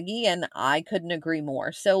way, Maggie, and I couldn't agree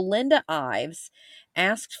more. So Linda Ives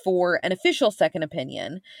asked for an official second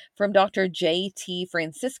opinion from Dr. J.T.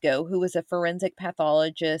 Francisco, who was a forensic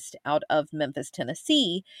pathologist out of Memphis,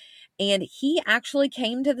 Tennessee, and he actually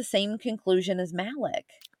came to the same conclusion as Malik.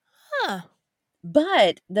 Huh.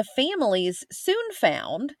 But the families soon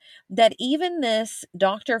found that even this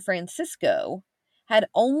Dr. Francisco had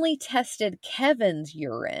only tested Kevin's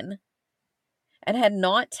urine and had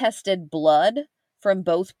not tested blood from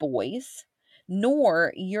both boys,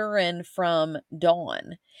 nor urine from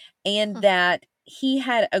Dawn, and that he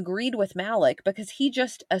had agreed with Malik because he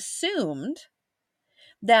just assumed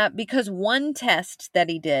that because one test that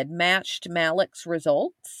he did matched Malik's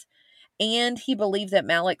results, and he believed that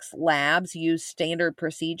Malik's labs use standard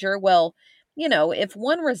procedure, well, you know, if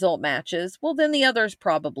one result matches, well, then the others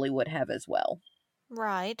probably would have as well.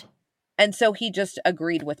 Right. And so he just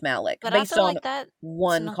agreed with Malik But based I feel on like that's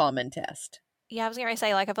one not, common test. Yeah, I was going to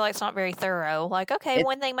say, like, I feel like it's not very thorough. Like, okay,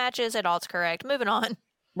 one thing matches, it all's correct. Moving on.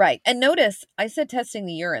 Right. And notice, I said testing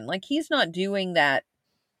the urine. Like, he's not doing that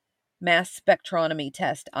mass spectronomy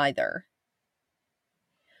test either.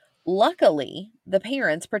 Luckily, the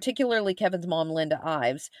parents, particularly Kevin's mom, Linda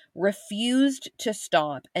Ives, refused to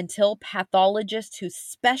stop until pathologists who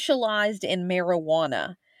specialized in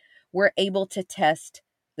marijuana were able to test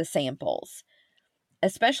the samples,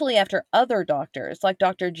 especially after other doctors, like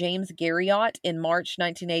Dr. James Garriott in March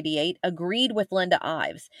 1988, agreed with Linda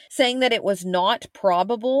Ives, saying that it was not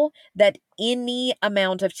probable that any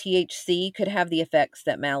amount of THC could have the effects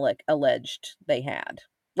that Malik alleged they had.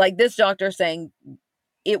 Like, this doctor saying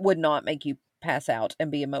it would not make you pass out and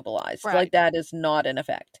be immobilized. Right. Like, that is not an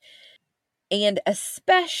effect. And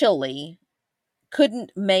especially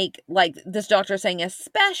couldn't make, like, this doctor saying,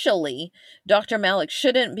 especially Dr. Malik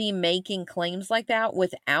shouldn't be making claims like that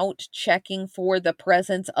without checking for the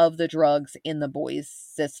presence of the drugs in the boys'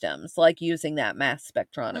 systems, like using that mass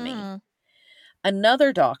spectronomy.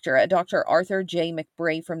 Another doctor, a Dr. Arthur J.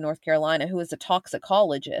 McBray from North Carolina, who is a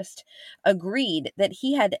toxicologist, agreed that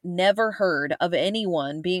he had never heard of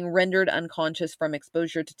anyone being rendered unconscious from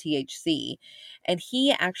exposure to THC. And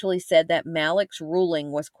he actually said that Malik's ruling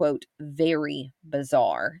was, quote, very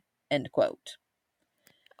bizarre, end quote.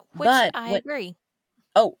 Which I agree.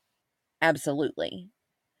 Oh, absolutely.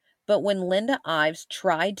 But when Linda Ives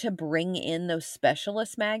tried to bring in those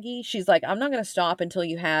specialists, Maggie, she's like, I'm not going to stop until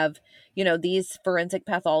you have, you know, these forensic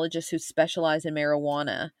pathologists who specialize in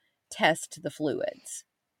marijuana test the fluids.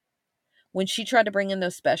 When she tried to bring in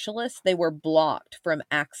those specialists, they were blocked from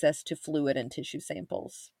access to fluid and tissue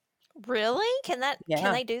samples. Really? Can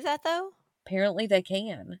they do that though? Apparently they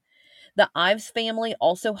can. The Ives family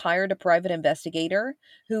also hired a private investigator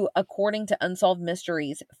who, according to Unsolved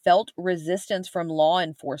Mysteries, felt resistance from law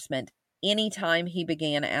enforcement anytime he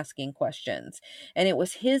began asking questions. And it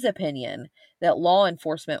was his opinion that law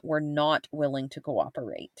enforcement were not willing to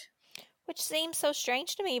cooperate. Which seems so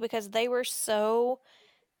strange to me because they were so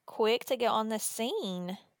quick to get on the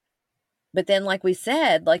scene. But then, like we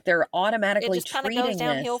said, like they're automatically it just kind of goes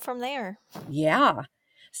downhill from there. Yeah.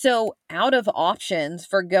 So out of options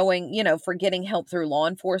for going, you know, for getting help through law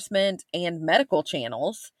enforcement and medical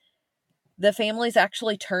channels, the families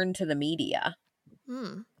actually turned to the media.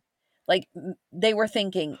 Like, they were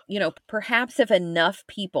thinking, you know, perhaps if enough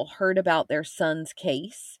people heard about their son's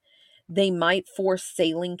case, they might force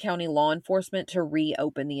Saline County law enforcement to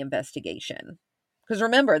reopen the investigation. Because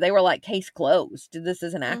remember, they were like, case closed. This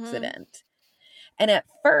is an accident. And at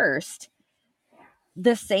first,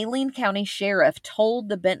 the Saline County Sheriff told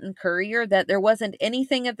the Benton Courier that there wasn't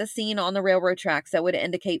anything at the scene on the railroad tracks that would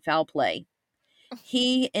indicate foul play.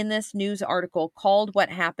 He, in this news article, called what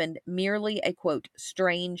happened merely a, quote,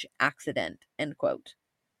 strange accident, end quote.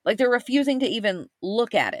 Like, they're refusing to even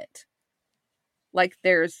look at it like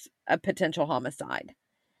there's a potential homicide.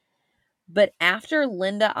 But after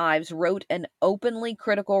Linda Ives wrote an openly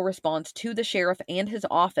critical response to the sheriff and his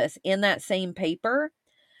office in that same paper,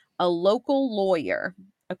 a local lawyer,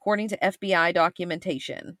 according to FBI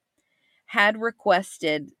documentation, had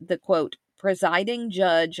requested the, quote, presiding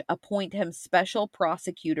judge appoint him special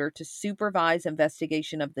prosecutor to supervise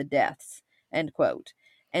investigation of the deaths, end quote,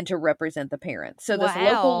 and to represent the parents. So this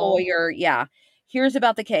local Wow. lawyer, hears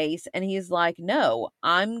about the case, and he's like, no,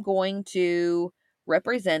 I'm going to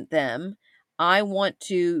represent them. I want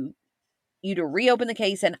you to reopen the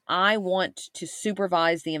case, and I want to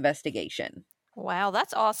supervise the investigation Wow,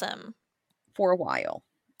 that's awesome. for a while.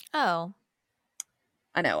 Oh.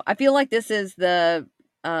 I know. I feel like this is the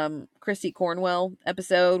Christy Cornwell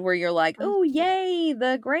episode where you're like, oh, yay,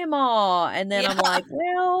 the grandma. And then I'm like,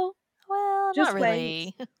 well, just not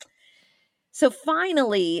really. So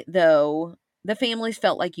finally, though, the families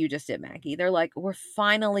felt like you just did, Maggie. They're like, we're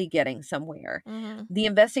finally getting somewhere. Mm-hmm. The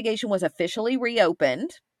investigation was officially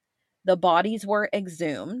reopened. The bodies were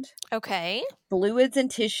exhumed. Okay. Fluids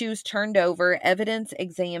and tissues turned over, evidence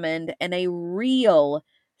examined, and a real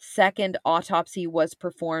second autopsy was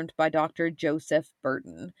performed by Dr. Joseph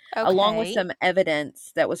Burton, along with some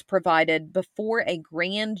evidence that was provided before a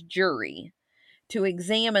grand jury to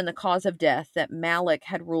examine the cause of death that Malek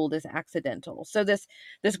had ruled as accidental. So this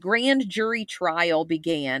grand jury trial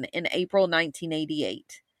began in April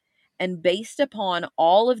 1988, and based upon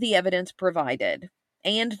all of the evidence provided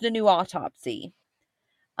and the new autopsy,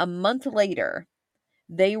 a month later,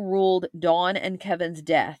 they ruled Dawn and Kevin's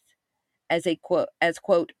death as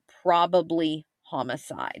quote, probably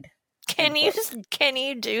homicide. Can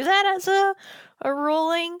you do that as a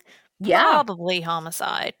ruling? Yeah. Probably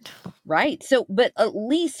homicide. Right. So, but at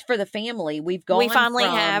least for the family, we finally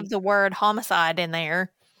have the word homicide in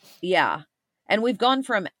there. Yeah. And we've gone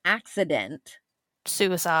from accident,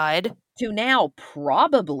 suicide, to now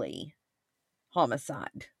probably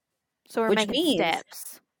homicide. So we're making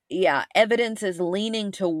steps. Yeah, evidence is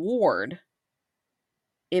leaning toward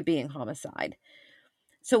it being homicide.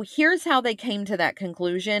 So here's how they came to that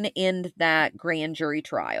conclusion in that grand jury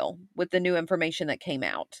trial with the new information that came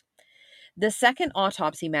out. The second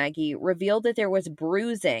autopsy, Maggie, revealed that there was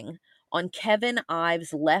bruising on Kevin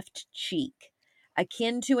Ives' left cheek,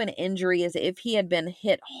 akin to an injury as if he had been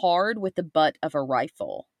hit hard with the butt of a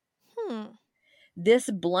rifle. This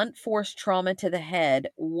blunt force trauma to the head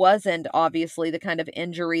wasn't obviously the kind of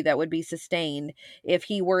injury that would be sustained if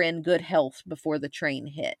he were in good health before the train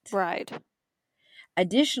hit. Right.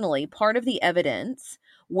 Additionally, part of the evidence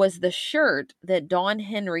was the shirt that Don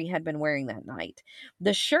Henry had been wearing that night.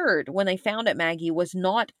 The shirt, when they found it, Maggie, was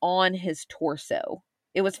not on his torso.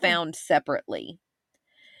 It was found separately.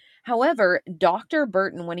 However, Dr.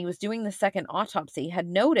 Burton, when he was doing the second autopsy, had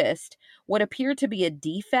noticed what appeared to be a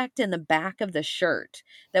defect in the back of the shirt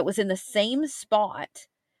that was in the same spot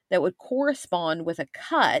that would correspond with a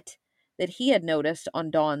cut that he had noticed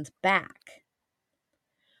on Dawn's back.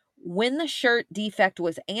 When the shirt defect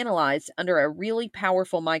was analyzed under a really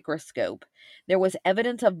powerful microscope, there was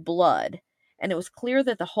evidence of blood, and it was clear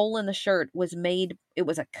that the hole in the shirt was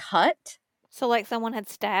a cut. So like someone had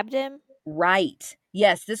stabbed him? Right.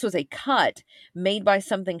 Yes, this was a cut made by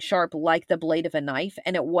something sharp like the blade of a knife,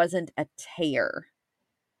 and it wasn't a tear.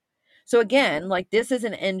 So again, like this is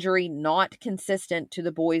an injury not consistent to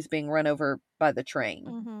the boys being run over by the train.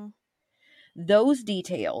 Mm-hmm. Those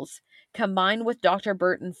details, combined with Dr.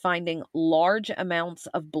 Burton finding large amounts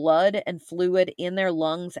of blood and fluid in their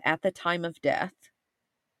lungs at the time of death,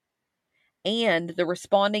 and the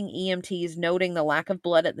responding EMTs noting the lack of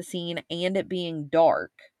blood at the scene and it being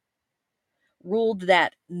dark, ruled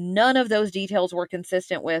that none of those details were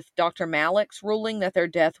consistent with Dr. Malek's ruling that their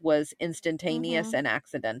death was instantaneous and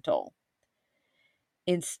accidental.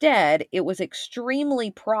 Instead, it was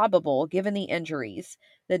extremely probable, given the injuries,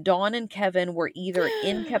 that Dawn and Kevin were either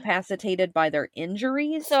incapacitated by their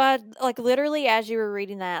injuries. So I, literally as you were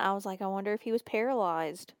reading that, I was like, I wonder if he was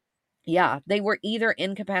paralyzed. Yeah, they were either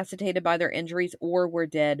incapacitated by their injuries or were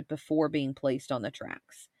dead before being placed on the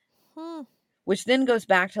tracks. Which then goes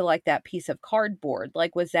back to that piece of cardboard.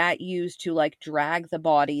 Was that used to drag the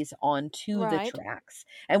bodies onto the tracks?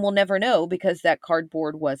 And we'll never know because that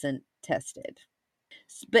cardboard wasn't tested.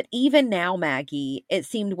 But even now, Maggie, it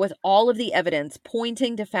seemed with all of the evidence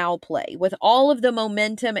pointing to foul play, with all of the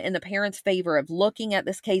momentum in the parents' favor of looking at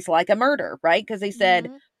this case like a murder, right? Because they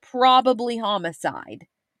said probably homicide.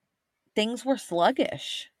 Things were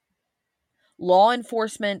sluggish. Law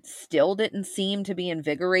enforcement still didn't seem to be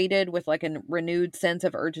invigorated with a renewed sense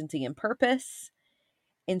of urgency and purpose.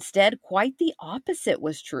 Instead, quite the opposite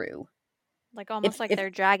was true. Almost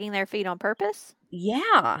they're dragging their feet on purpose?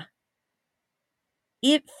 Yeah.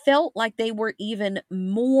 it felt like they were even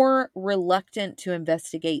more reluctant to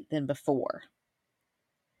investigate than before.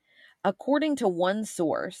 According to one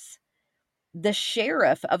source, the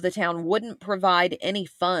sheriff of the town wouldn't provide any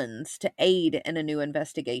funds to aid in a new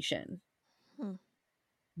investigation.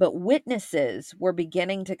 But witnesses were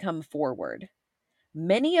beginning to come forward,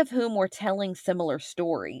 many of whom were telling similar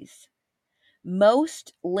stories,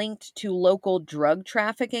 most linked to local drug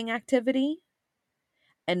trafficking activity.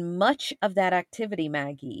 And much of that activity,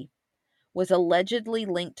 Maggie, was allegedly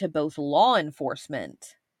linked to both law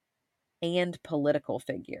enforcement and political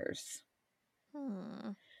figures.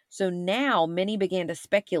 So now many began to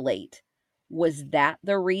speculate, was that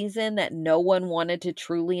the reason that no one wanted to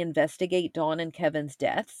truly investigate Dawn and Kevin's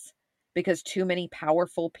deaths? Because too many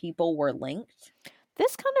powerful people were linked?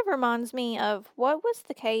 This kind of reminds me of, what was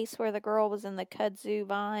the case where the girl was in the kudzu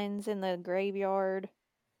vines in the graveyard?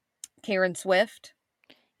 Karen Swift?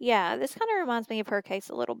 Yeah, this kind of reminds me of her case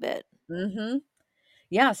a little bit. Mm-hmm.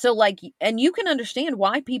 Yeah, so and you can understand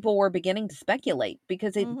why people were beginning to speculate,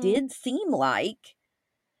 because it did seem like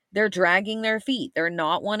they're dragging their feet. They're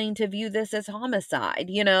not wanting to view this as homicide,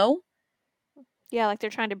 you know? Yeah, like they're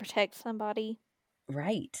trying to protect somebody.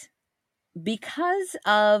 Right. Because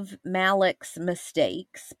of Malik's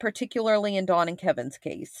mistakes, particularly in Dawn and Kevin's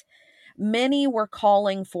case, many were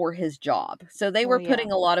calling for his job. So they were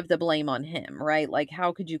putting a lot of the blame on him, right? Like,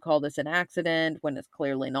 how could you call this an accident when it's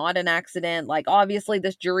clearly not an accident? Like, obviously,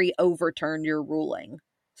 this jury overturned your ruling.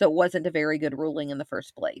 So it wasn't a very good ruling in the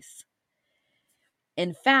first place.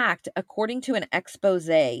 In fact, according to an expose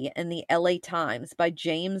in the LA Times by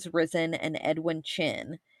James Risen and Edwin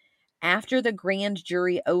Chin, after the grand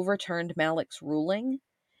jury overturned Malik's ruling,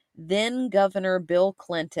 then Governor Bill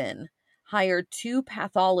Clinton hired 2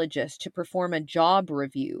 pathologists to perform a job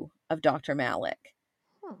review of Dr. Malik.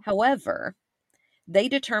 However, they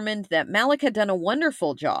determined that Malik had done a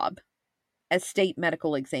wonderful job as state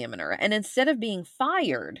medical examiner, and instead of being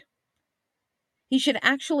fired, he should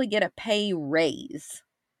actually get a pay raise.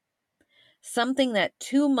 Something that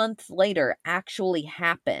 2 months later actually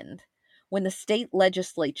happened when the state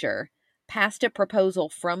legislature passed a proposal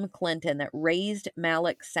from Clinton that raised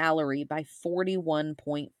Malik's salary by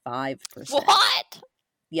 41.5%. What?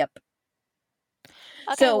 Yep.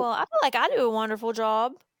 Okay, well, I feel like I do a wonderful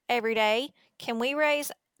job every day. Can we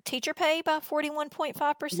raise teacher pay by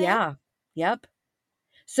 41.5%? Yeah. Yep.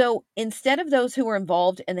 So instead of those who were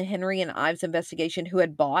involved in the Henry and Ives investigation who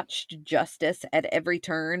had botched justice at every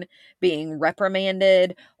turn being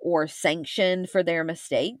reprimanded or sanctioned for their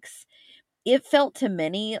mistakes, it felt to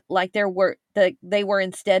many like they were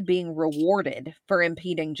instead being rewarded for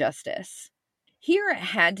impeding justice. Here it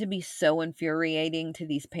had to be so infuriating to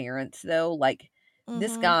these parents, though. Like,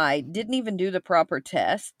 this guy didn't even do the proper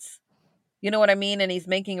tests. You know what I mean? And he's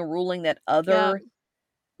making a ruling that other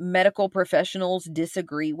medical professionals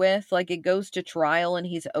disagree with. Like, it goes to trial and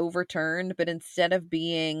he's overturned, but instead of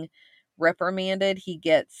being reprimanded, he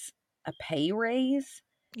gets a pay raise.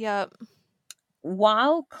 Yep.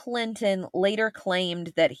 While Clinton later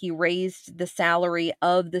claimed that he raised the salary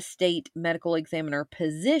of the state medical examiner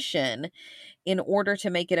position in order to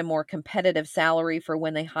make it a more competitive salary for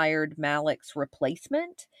when they hired Malik's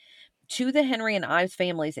replacement, to the Henry and Ives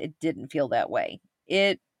families, it didn't feel that way.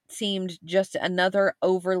 It seemed just another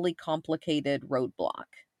overly complicated roadblock.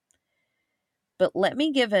 But let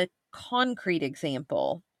me give a concrete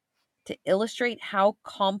example to illustrate how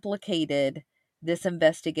complicated this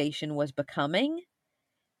investigation was becoming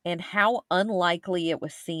and how unlikely it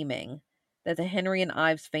was seeming that the Henry and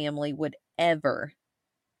Ives family would ever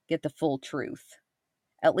get the full truth,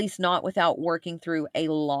 at least not without working through a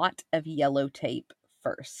lot of yellow tape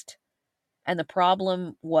first. And the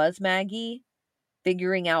problem was, Maggie,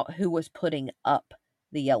 figuring out who was putting up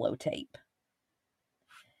the yellow tape.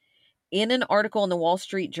 In an article in the Wall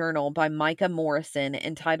Street Journal by Micah Morrison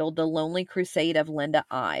entitled The Lonely Crusade of Linda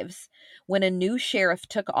Ives, when a new sheriff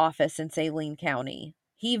took office in Saline County,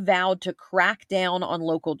 he vowed to crack down on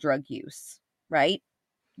local drug use, right?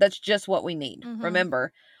 That's just what we need.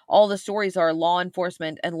 Remember, all the stories are law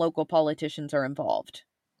enforcement and local politicians are involved,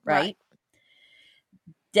 right?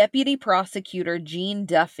 Deputy Prosecutor Gene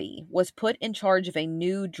Duffy was put in charge of a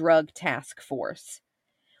new drug task force.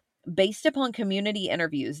 Based upon community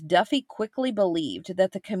interviews, Duffy quickly believed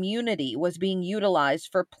that the community was being utilized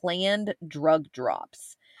for planned drug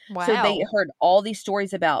drops. Wow. So they heard all these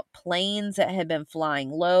stories about planes that had been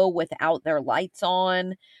flying low without their lights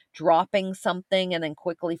on, dropping something and then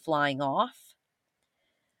quickly flying off.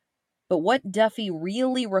 But what Duffy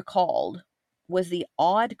really recalled was the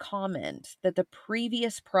odd comment that the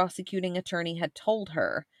previous prosecuting attorney had told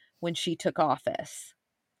her when she took office.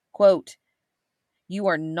 Quote, You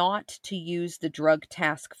are not to use the drug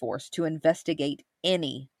task force to investigate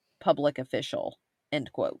any public official,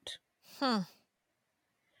 end quote.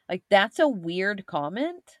 Like, that's a weird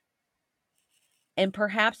comment, and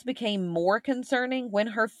perhaps became more concerning when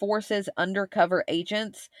her force's undercover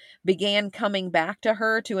agents began coming back to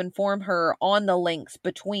her to inform her on the links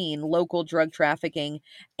between local drug trafficking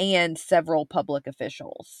and several public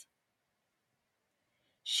officials.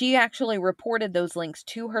 She actually reported those links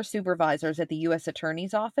to her supervisors at the U.S.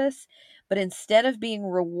 Attorney's Office, but instead of being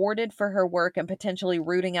rewarded for her work and potentially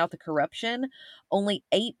rooting out the corruption, only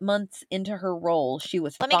 8 months into her role, she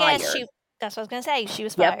was fired. Let me guess, that's what I was going to say. She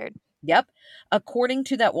was fired. Yep. According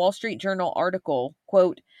to that Wall Street Journal article,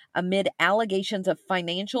 quote, amid allegations of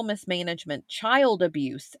financial mismanagement, child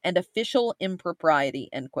abuse, and official impropriety,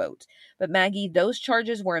 end quote. But Maggie, those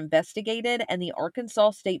charges were investigated, and the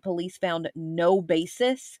Arkansas State Police found no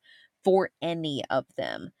basis for any of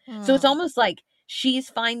them. So it's almost like she's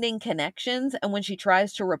finding connections, and when she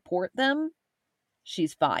tries to report them,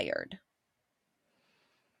 she's fired.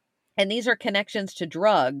 And these are connections to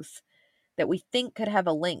drugs that we think could have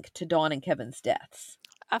a link to Dawn and Kevin's deaths.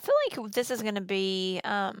 I feel like this is going to be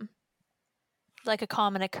like a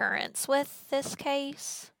common occurrence with this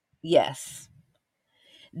case. Yes.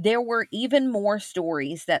 There were even more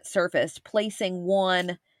stories that surfaced placing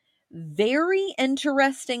one very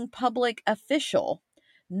interesting public official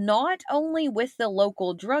not only with the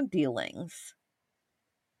local drug dealings,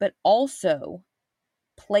 but also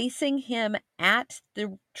placing him at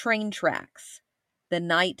the train tracks the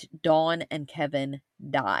night Dawn and Kevin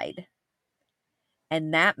died.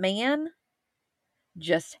 And that man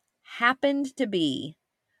just happened to be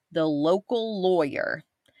the local lawyer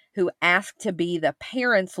who asked to be the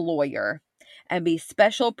parents' lawyer and be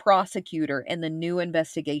special prosecutor in the new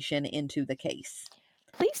investigation into the case.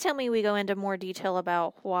 Please tell me we go into more detail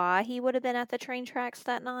about why he would have been at the train tracks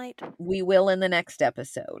that night. We will in the next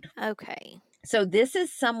episode. Okay. So this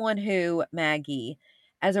is someone who, Maggie,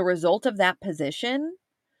 as a result of that position,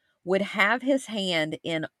 would have his hand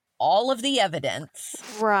in all of the evidence.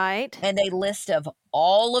 Right. And a list of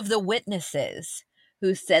all of the witnesses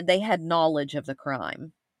who said they had knowledge of the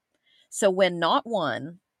crime. So when not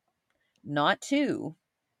one, not two,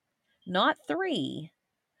 not three,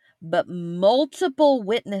 but multiple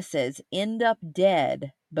witnesses end up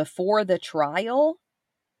dead before the trial,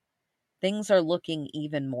 things are looking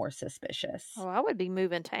even more suspicious. Oh, I would be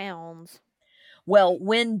moving towns. Well,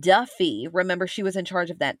 when Duffy, remember she was in charge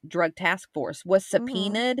of that drug task force, was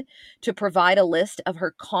subpoenaed to provide a list of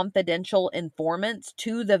her confidential informants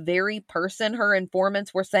to the very person her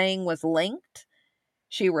informants were saying was linked,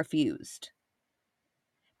 she refused.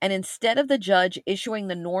 And instead of the judge issuing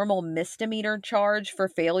the normal misdemeanor charge for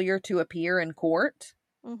failure to appear in court,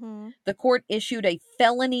 the court issued a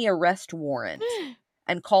felony arrest warrant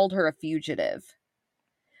and called her a fugitive.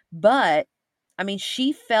 But, I mean,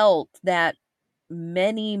 she felt that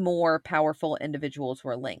many more powerful individuals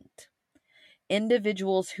were linked.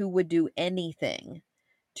 Individuals who would do anything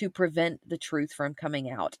to prevent the truth from coming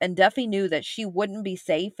out. And Duffy knew that she wouldn't be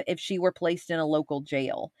safe if she were placed in a local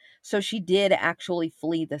jail. So she did actually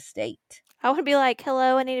flee the state. I would be like,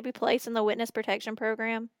 hello, I need to be placed in the witness protection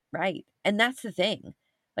program. Right. And that's the thing.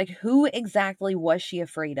 Like, who exactly was she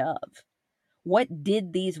afraid of? What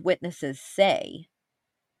did these witnesses say?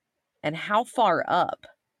 And how far up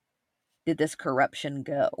did this corruption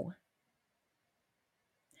go?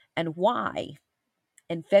 And why,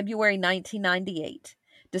 in February 1998,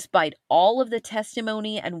 despite all of the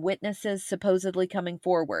testimony and witnesses supposedly coming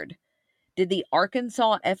forward, did the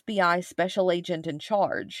Arkansas FBI special agent in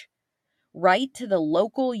charge write to the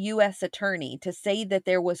local U.S. attorney to say that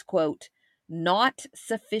there was, quote, not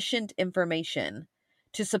sufficient information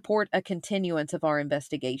to support a continuance of our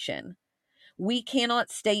investigation? We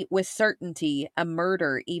cannot state with certainty a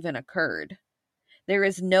murder even occurred. There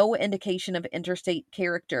is no indication of interstate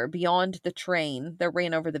character beyond the train that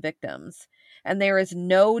ran over the victims, and there is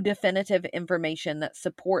no definitive information that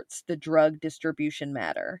supports the drug distribution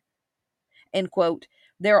matter. End quote.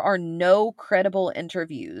 There are no credible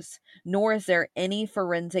interviews, nor is there any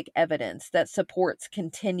forensic evidence that supports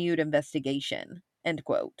continued investigation. End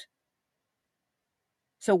quote.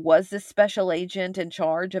 So was this special agent in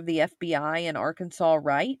charge of the FBI in Arkansas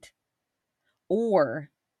right?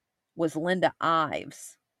 Or was Linda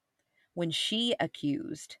Ives when she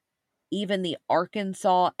accused even the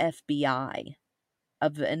Arkansas FBI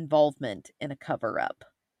of involvement in a cover-up?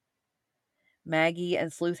 Maggie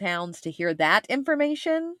and Sleuthhounds, to hear that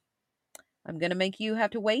information, I'm going to make you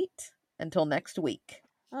have to wait until next week.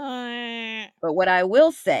 But what I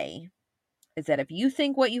will say is that if you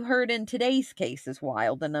think what you heard in today's case is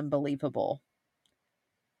wild and unbelievable,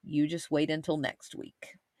 You just wait until next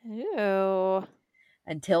week. Ew.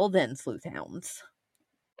 Until then, sleuth hounds.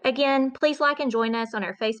 Again, please like and join us on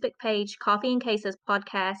our Facebook page, Coffee and Cases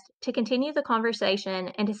Podcast, to continue the conversation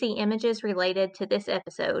and to see images related to this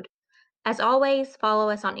episode. As always, follow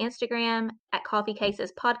us on Instagram at Coffee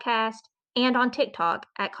Cases Podcast and on TikTok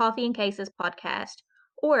at Coffee and Cases Podcast.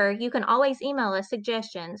 Or you can always email us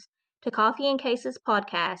suggestions to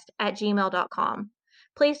coffeeandcasespodcast@gmail.com.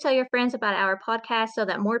 Please tell your friends about our podcast so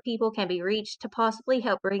that more people can be reached to possibly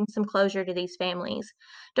help bring some closure to these families.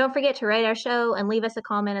 Don't forget to rate our show and leave us a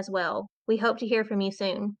comment as well. We hope to hear from you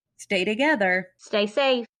soon. Stay together. Stay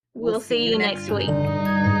safe. We'll see you next week.